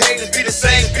 Cause haters be the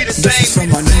same, be the same. This is for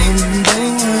my number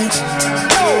one.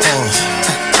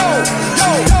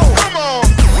 Come on.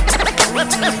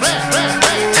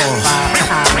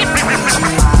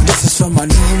 This is for my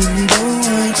number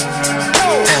one.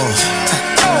 Come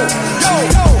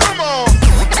on.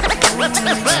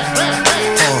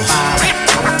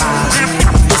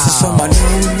 This is for my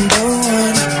number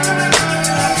one.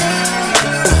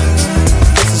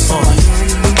 This is for my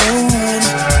number one.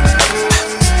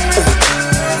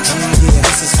 Yeah,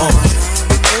 this is for my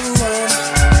number one.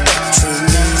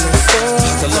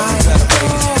 The love is better,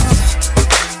 baby.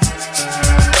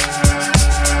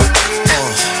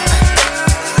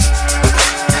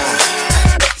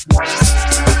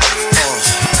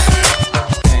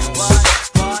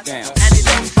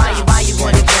 Why you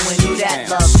wanna go and do that,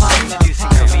 love pop?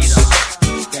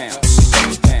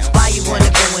 Why you wanna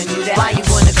go and do that? Why you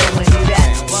wanna go and do that?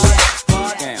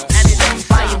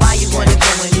 Why you wanna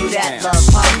go and do that, love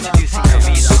pop?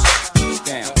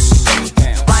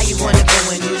 Why you wanna go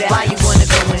and do that? Why you wanna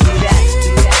go and do that?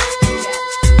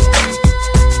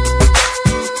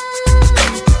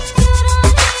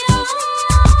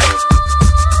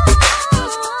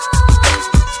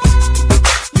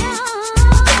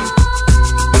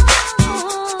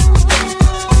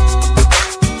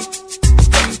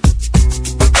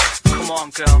 Come on,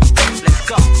 girl, let's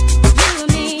go.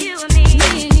 You and me, me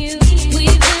and you,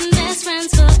 we've been best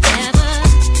friends forever.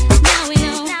 Now we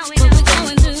know what we're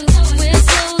going through. We're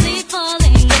slowly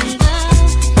falling in love.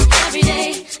 Every day,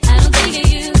 I don't think of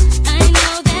you. I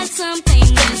know that something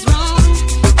is wrong.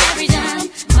 Every time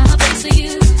my heart beats for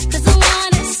you, 'cause I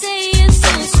wanna say it's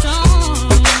so strong.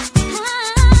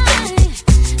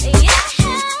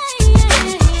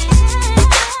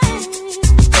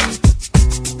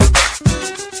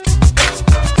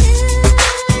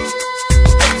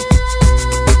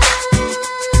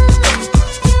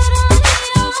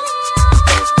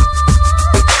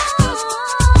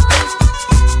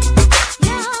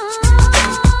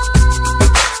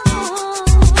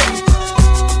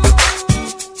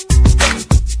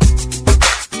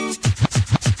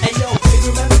 Hey yo, baby,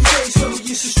 remember the days when we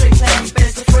used to straight laugh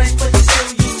as a friend, but you still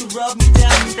used to rub me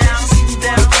down. Can't you see me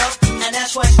down up? And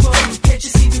that's why it's grown. Can't you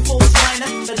see before it's minor,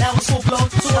 but now it's full blown.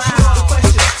 So what's your other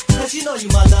question? 'Cause you know you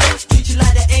my love. Treat you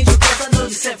like an angel, 'cause I know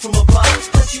you sent from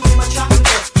above. 'Cause you ain't my chocolate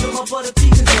girl, you're my butter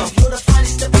pecan girl. You're the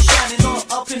finest that be shining all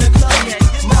up in the club.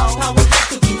 Now I would have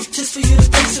to be just for you to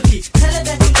be so key. Tell her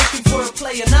that you're looking for a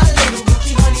player, not a little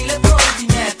rookie, honey. Let bro be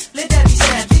mad, let that be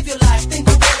sad. Live your life, think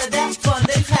of all of that fun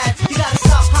they've had. You gotta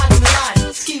stop hiding the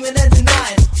line, scheming and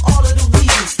denying all of the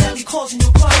reasons that be causing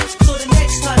you crying. So the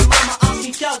next time mama asks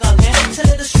me क्या गल है, tell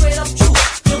her the straight up truth.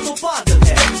 You're तो पागल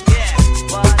है. Yeah,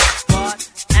 what,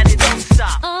 and it don't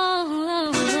stop.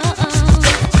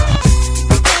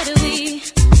 Where do we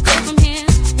go from here?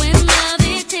 When love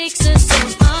it takes us so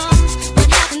far. What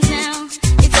happens now?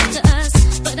 It's up to us,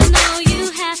 but I know you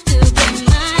have to be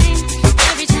mine.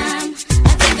 Every time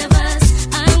I think of us,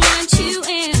 I want you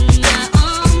in my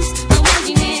arms. I want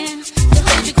you here to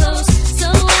hold you close, so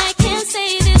I can say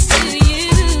this to you.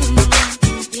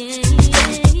 Yeah,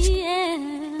 yeah, yeah.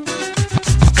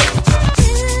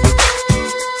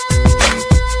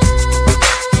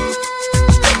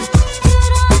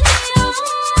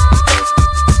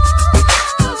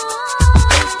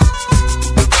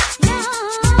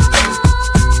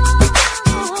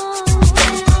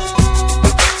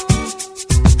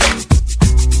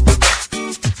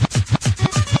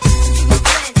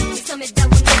 It's something that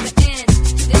will never end.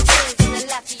 To the tears and the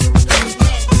laughter, you will always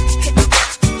mend.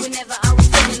 Whenever I was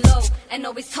feeling low, and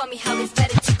always taught me how it's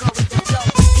better to go with the flow.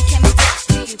 Became attached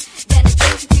to you, then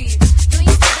attracted to you. Don't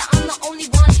you see that I'm the only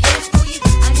one here for you?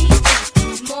 I need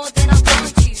you more than I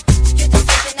want you. You're just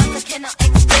something else I cannot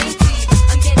explain to you.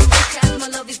 I'm getting weaker as my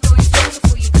love is growing stronger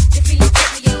for you. The feeling took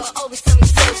me, you will always tell me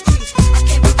so true. I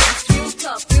can't believe it's real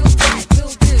tough, real tight,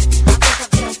 real good. I think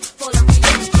I've just fallen for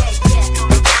you, yeah, yeah.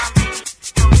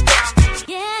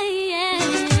 Yeah, yeah.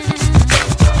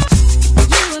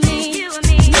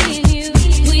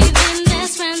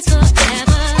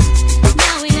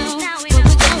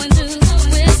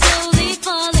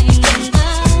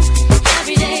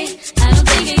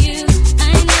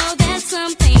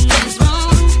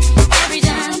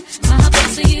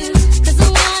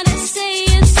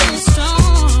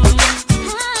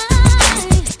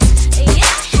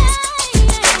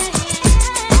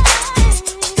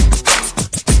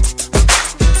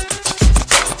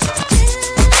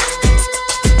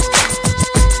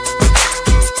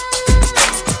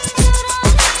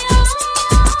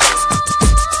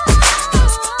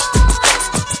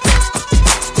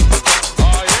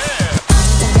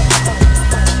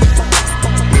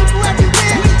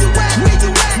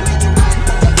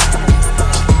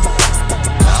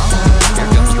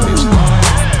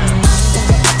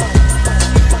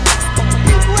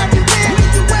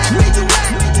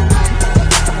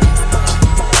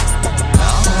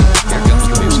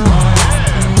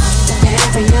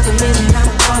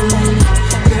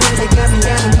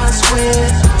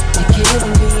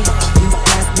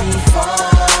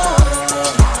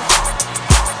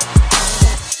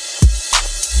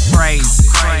 crazy.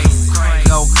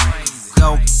 Go,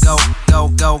 go, go, go,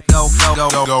 go, go, go,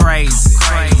 go, go crazy.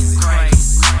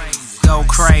 Go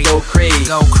crazy. Go crazy.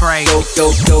 Go crazy. Go crazy.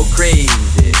 Go crazy.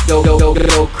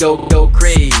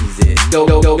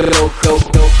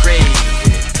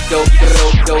 Go crazy.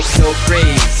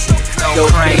 Go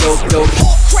crazy. Go crazy.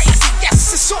 All crazy,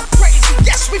 yes, it's all crazy.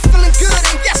 Yes, we feeling good,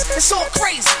 and yes, it's all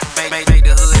crazy. Make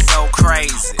the hood go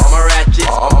crazy. I'm a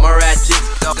ratchet.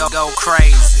 Go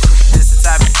crazy. This the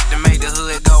type of shit that make the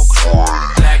hood go crazy.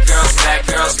 Black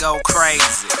girls go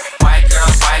crazy. White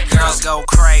girls go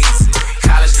crazy.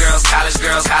 College girls, college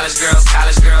girls, college girls,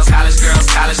 college girls, college girls,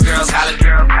 college girls, college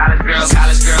girls, college girls,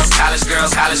 college girls, college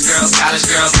girls, college girls, college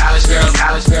girls, college girls,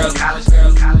 college girls, college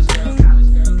girls, college girls.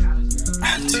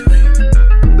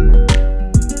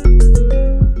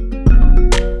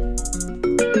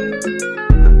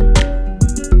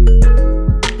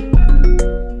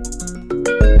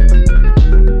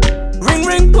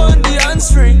 Ring pon the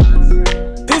hands-free.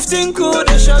 15 code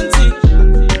shanty.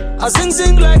 I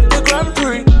sing like the Grand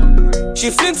Prix. She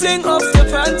fling off the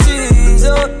panties,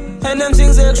 oh, and them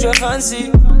things extra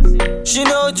fancy. She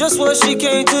know just what she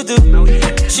came to do.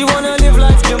 She wanna live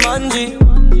life Jumanji.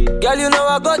 Girl, you know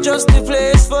I got just the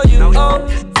place for you. Oh,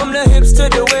 from the hips to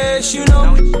the waist, you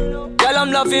know. Girl,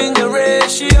 I'm loving your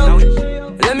ratio.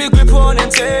 Let me grip on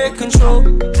and take control.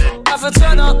 Have to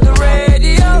turn up the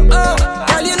radio. Oh,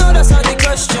 girl, you know that's not the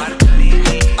question.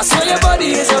 I swear your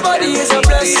body is a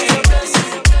blessing.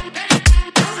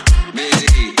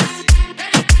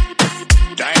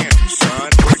 Damn, son,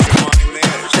 put your mind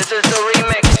there. This is the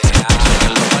remix.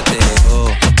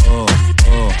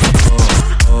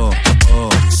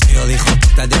 Sio dijo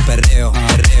estás de perreo,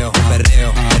 perreo, perreo,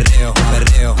 perreo,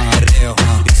 perreo, perreo.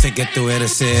 Dice que tú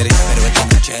eres seria, pero esta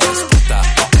noche eres puta.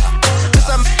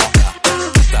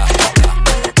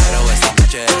 Pero esta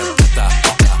noche eres puta.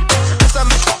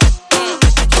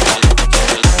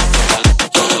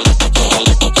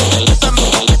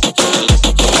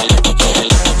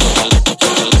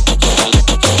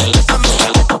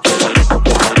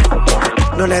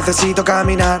 No necesito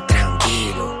caminar,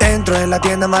 tranquilo. Entro en la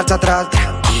tienda, marcha atrás,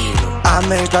 tranquilo.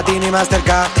 Amex, Platini,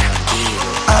 Mastercard, tranquilo.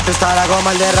 Apesta la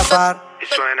goma al derrapar. Y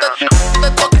suena.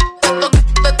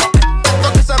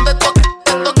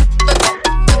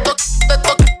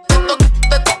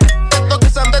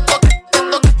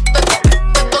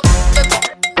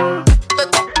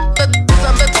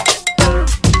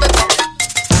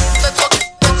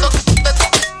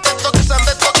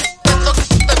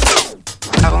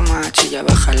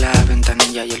 Baja la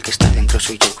ventanilla y el que está dentro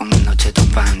soy yo comiendo cheto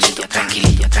pandilla.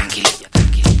 Tranquililla, tranquililla,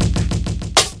 tranquililla.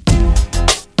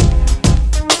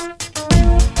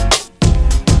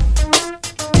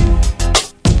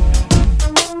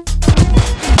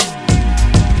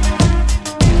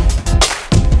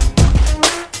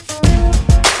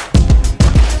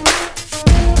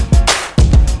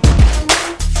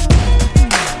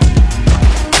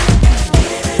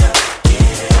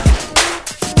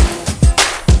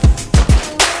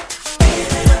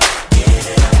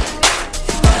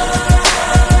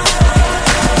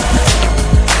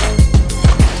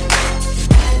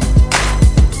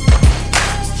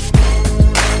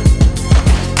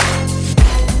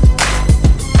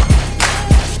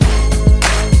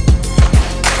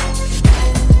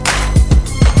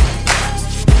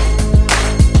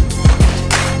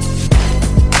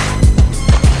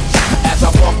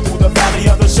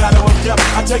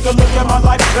 Take a look at my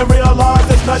life and realize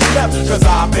there's nothing left. Cause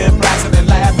I've been blasting and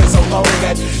laughing so long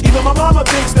that even my mama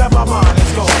thinks that my mind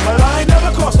is gone. But I ain't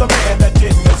never crossed a man that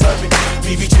didn't deserve it.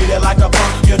 Me be treated like a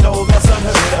punk, you know that's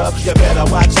unheard of. You better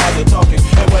watch how you're talking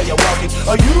and where you're walking,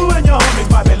 or you and your homies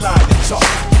might be lying to chalk.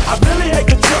 I really hate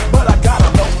the trip, but I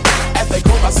gotta know. As they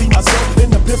go, I see myself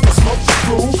in the pistol smoke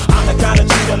room. I'm the kind of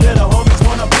G the little homies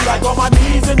wanna be like, on my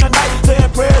knees in the night, saying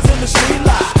prayers in the street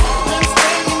light.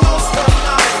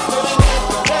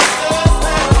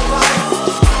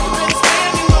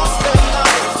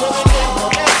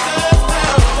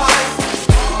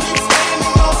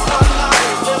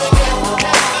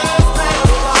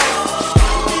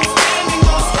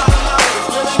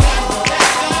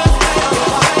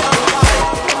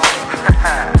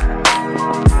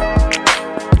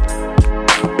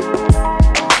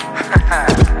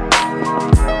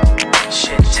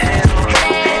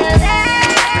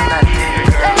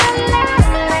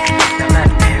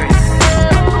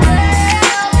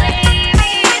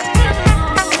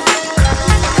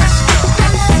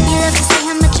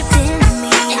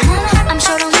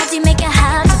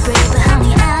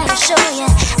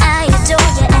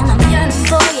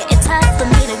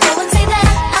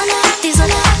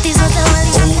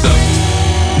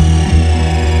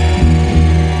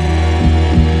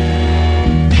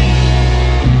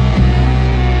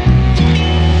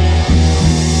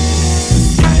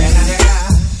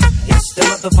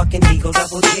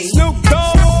 double G. Snoop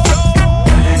Dogg.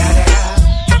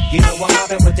 You know I'm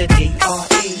mobbing with the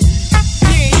D.R.E.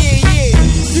 Yeah.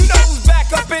 You know who's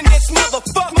back up in this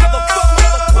motherfucker.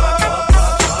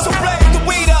 So blaze the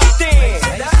weed up then.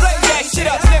 Blaze that shit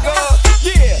up, nigga.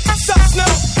 Yeah, suck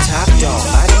Snoop. Top dog,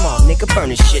 light 'em all, nigga, burn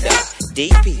this shit up.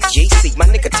 DPGC, my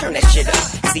nigga, turn that shit up.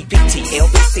 CPT,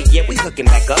 LBC, yeah, we hooking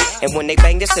back up. And when they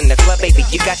bang this in the club, baby,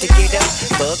 you got to get up.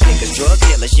 Thug niggas, drug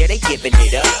dealers, yeah, they giving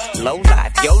it up. Low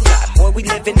life, yo life, boy, we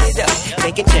living it up.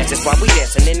 Taking chances while we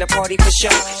dancing in the party for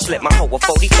sure. Slip my hoe a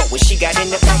 44 when she got in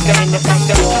the back door, in the back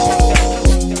door.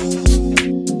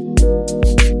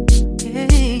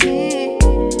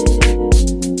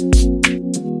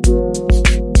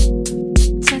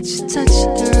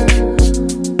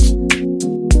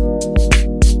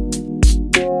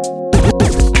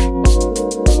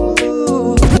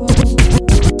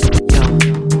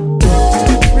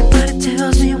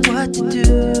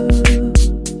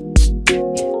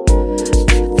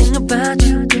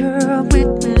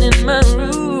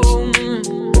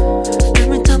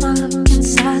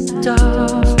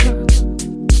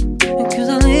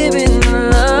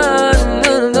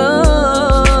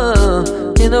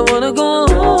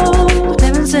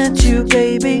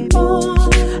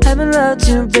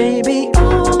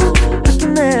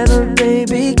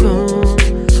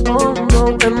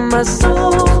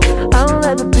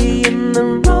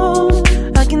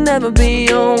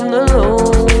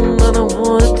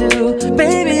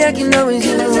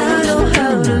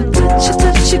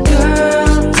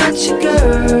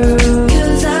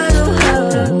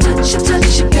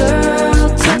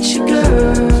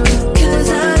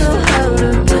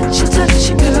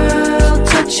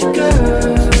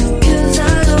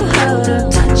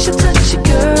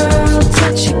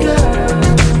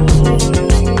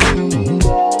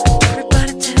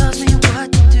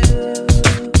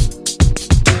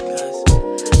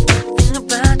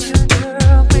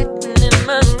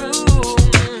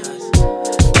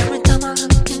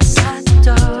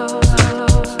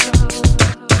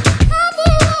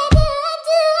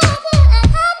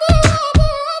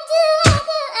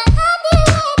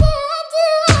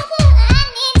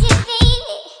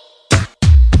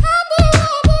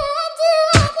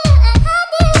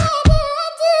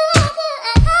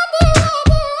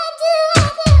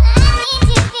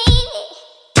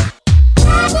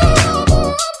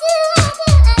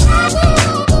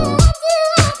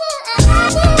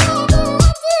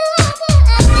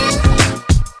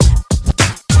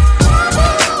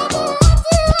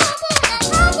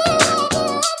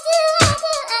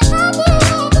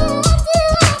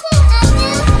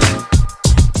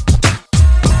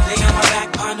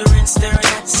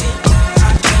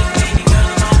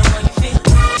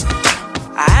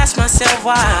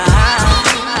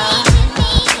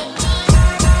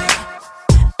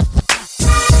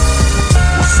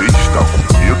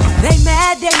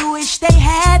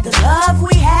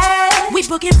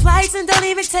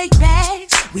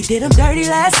 Did them dirty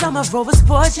last summer, Rover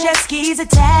Sports, jet skis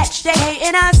attached. They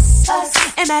hating us.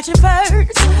 Imagine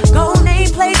first, gold name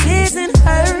plate his and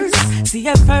hers. See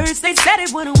at first they said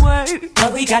it wouldn't work,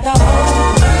 but we got the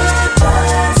whole world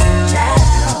buzzing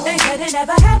now. They said it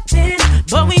never happened,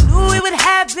 but we knew it would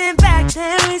happen back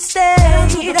then. We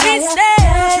stayed.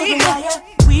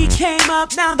 We came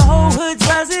up, now the whole hood's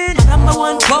buzzing. Number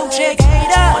one quote chick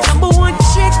hater, number one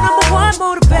chick, number one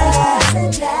motivator.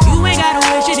 You ain't gotta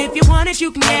wish it, if you want it,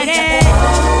 you can get it.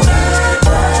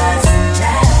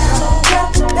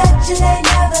 Bet you they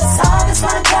never saw this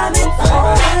one coming. The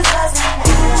whole hood's buzzing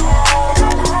now. And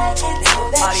I like it,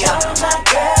 know that you're my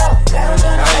girl. Girl,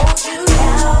 gonna hold you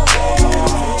down.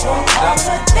 All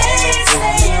the things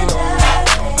say you love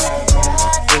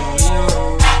me.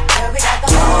 Girl, we got the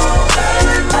whole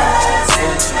hood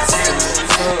buzzing.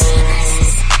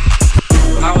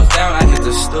 When I was down, I hit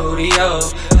the studio.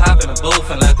 Hop in the booth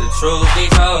and let the truth be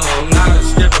told. Not a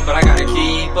stripper, but I gotta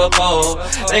keep a pole.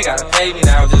 They gotta pay me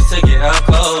now just to get up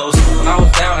close. When I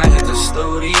was down, I hit the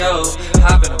studio.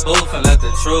 Hop in the booth and let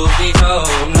the truth be told.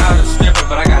 Not a stripper,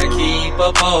 but I gotta keep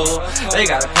a pole. They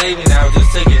gotta pay me now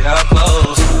just to get up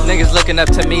close. Niggas looking up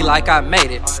to me like I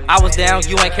made it. I was down,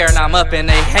 you ain't care, now I'm up and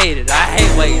they hate it. I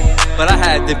hate waiting, but I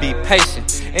had to be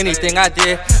patient. Anything I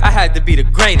did, I had to be the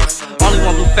greatest. Only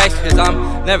one blue face, cause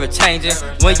I'm never changing.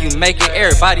 When you make it,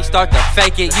 everybody start to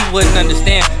fake it. You wouldn't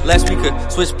understand unless we could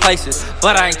switch places.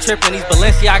 But I ain't tripping, these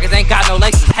Balenciagas ain't got no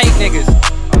laces. Hate niggas.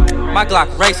 My Glock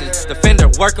racist. Defender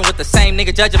working with the same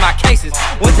nigga judging my cases.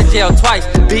 Went to jail twice,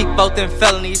 beat both them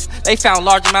felonies. They found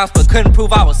large amounts but couldn't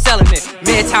prove I was selling it.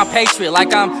 Midtown Patriot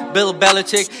like I'm Bill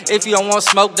Belichick. If you don't want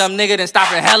smoke, dumb nigga, then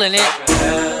stop inhaling it.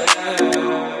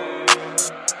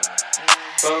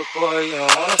 boy, you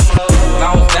don't wanna smoke. When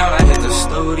I was down, I hit the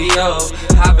studio.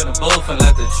 Hop in the booth and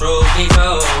let the truth be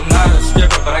told. I'm not a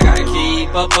stripper, but I gotta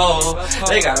keep up, oh.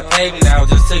 They gotta pay me now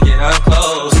just to get up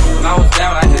close. When I was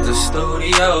down, I hit the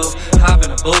studio. Hop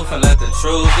in the booth and let the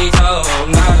truth be told.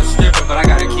 I'm not a stripper, but I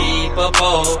gotta keep up,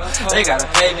 oh. They gotta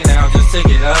pay me now just to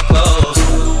get up close.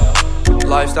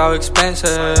 Lifestyle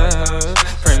expensive,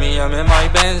 premium in my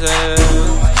Benzes.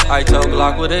 I tow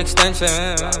Glock with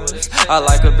extensions. I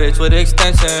like a bitch with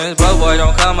extensions, but boy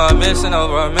don't come up missing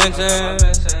over a mention.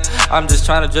 I'm just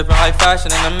trying to drip in high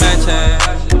fashion in the mansion.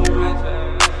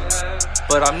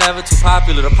 But I'm never too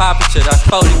popular to pop it shit. That's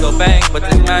 40 go bang, but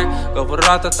this Mac go for the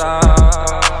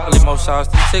ratata. Leave more shots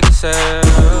than ticket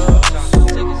sales.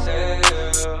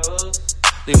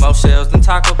 Leave more shells than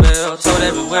Taco Bell. Told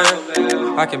everywhere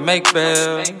I can make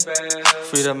bail.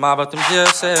 Free the mob out them jail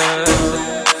cells.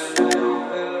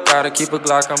 Gotta keep a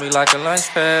Glock on me like a lunch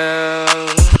pail.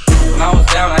 When I was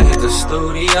down, I hit the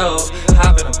studio.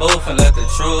 Hop in the booth and let the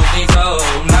truth be told.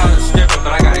 I'm not a stripper,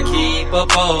 but I gotta keep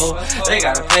up, oh. They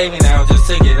gotta pay me now just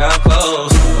to get up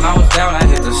close. When I was down, I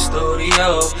hit the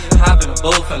studio. Hop in the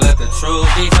booth and let the truth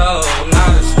be told. I'm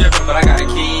not a stripper, but I gotta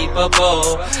keep up,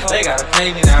 oh. They gotta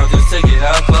pay me now just to get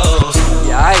up close.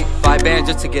 Yeah, I 5 bands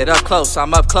just to get up close.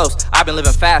 I'm up close. I've been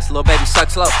living fast, little baby suck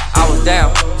slow. I was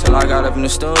down till I got up in the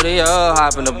studio.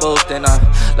 Hop in the booth, then I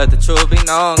let the truth be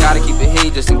known. Gotta keep it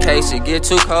heat just in case it get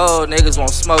too cold. Niggas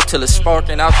won't smoke till it's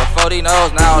sparking out the 40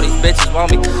 nose. Now all these bitches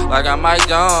want me like I'm Mike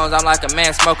Jones. I'm like a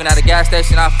man smoking at a gas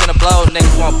station. I'm finna blow.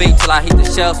 Niggas won't beat till I heat the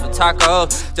shelves for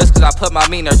tacos. Just cause I put my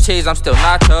meat in their cheese, I'm still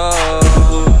nachos.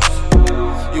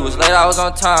 You was late, I was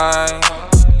on time.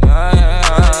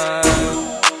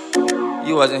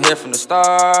 You wasn't here from the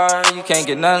start. You can't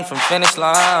get nothing from finish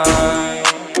line.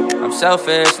 I'm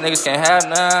selfish, niggas can't have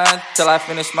none till I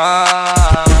finish mine.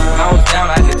 When I was down,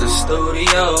 I hit the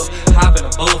studio. Hop in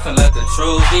the booth and let the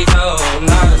truth be told. I'm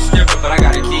not a stripper, but I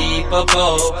gotta keep up,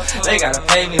 oh. They gotta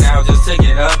pay me now just to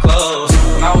get up close.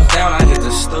 When I was down, I hit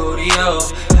the studio.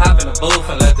 Hop in the booth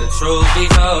and let the truth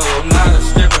be told. I'm not a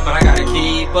stripper, but I gotta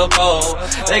keep up, oh.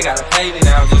 They gotta pay me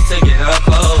now just to get up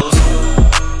close.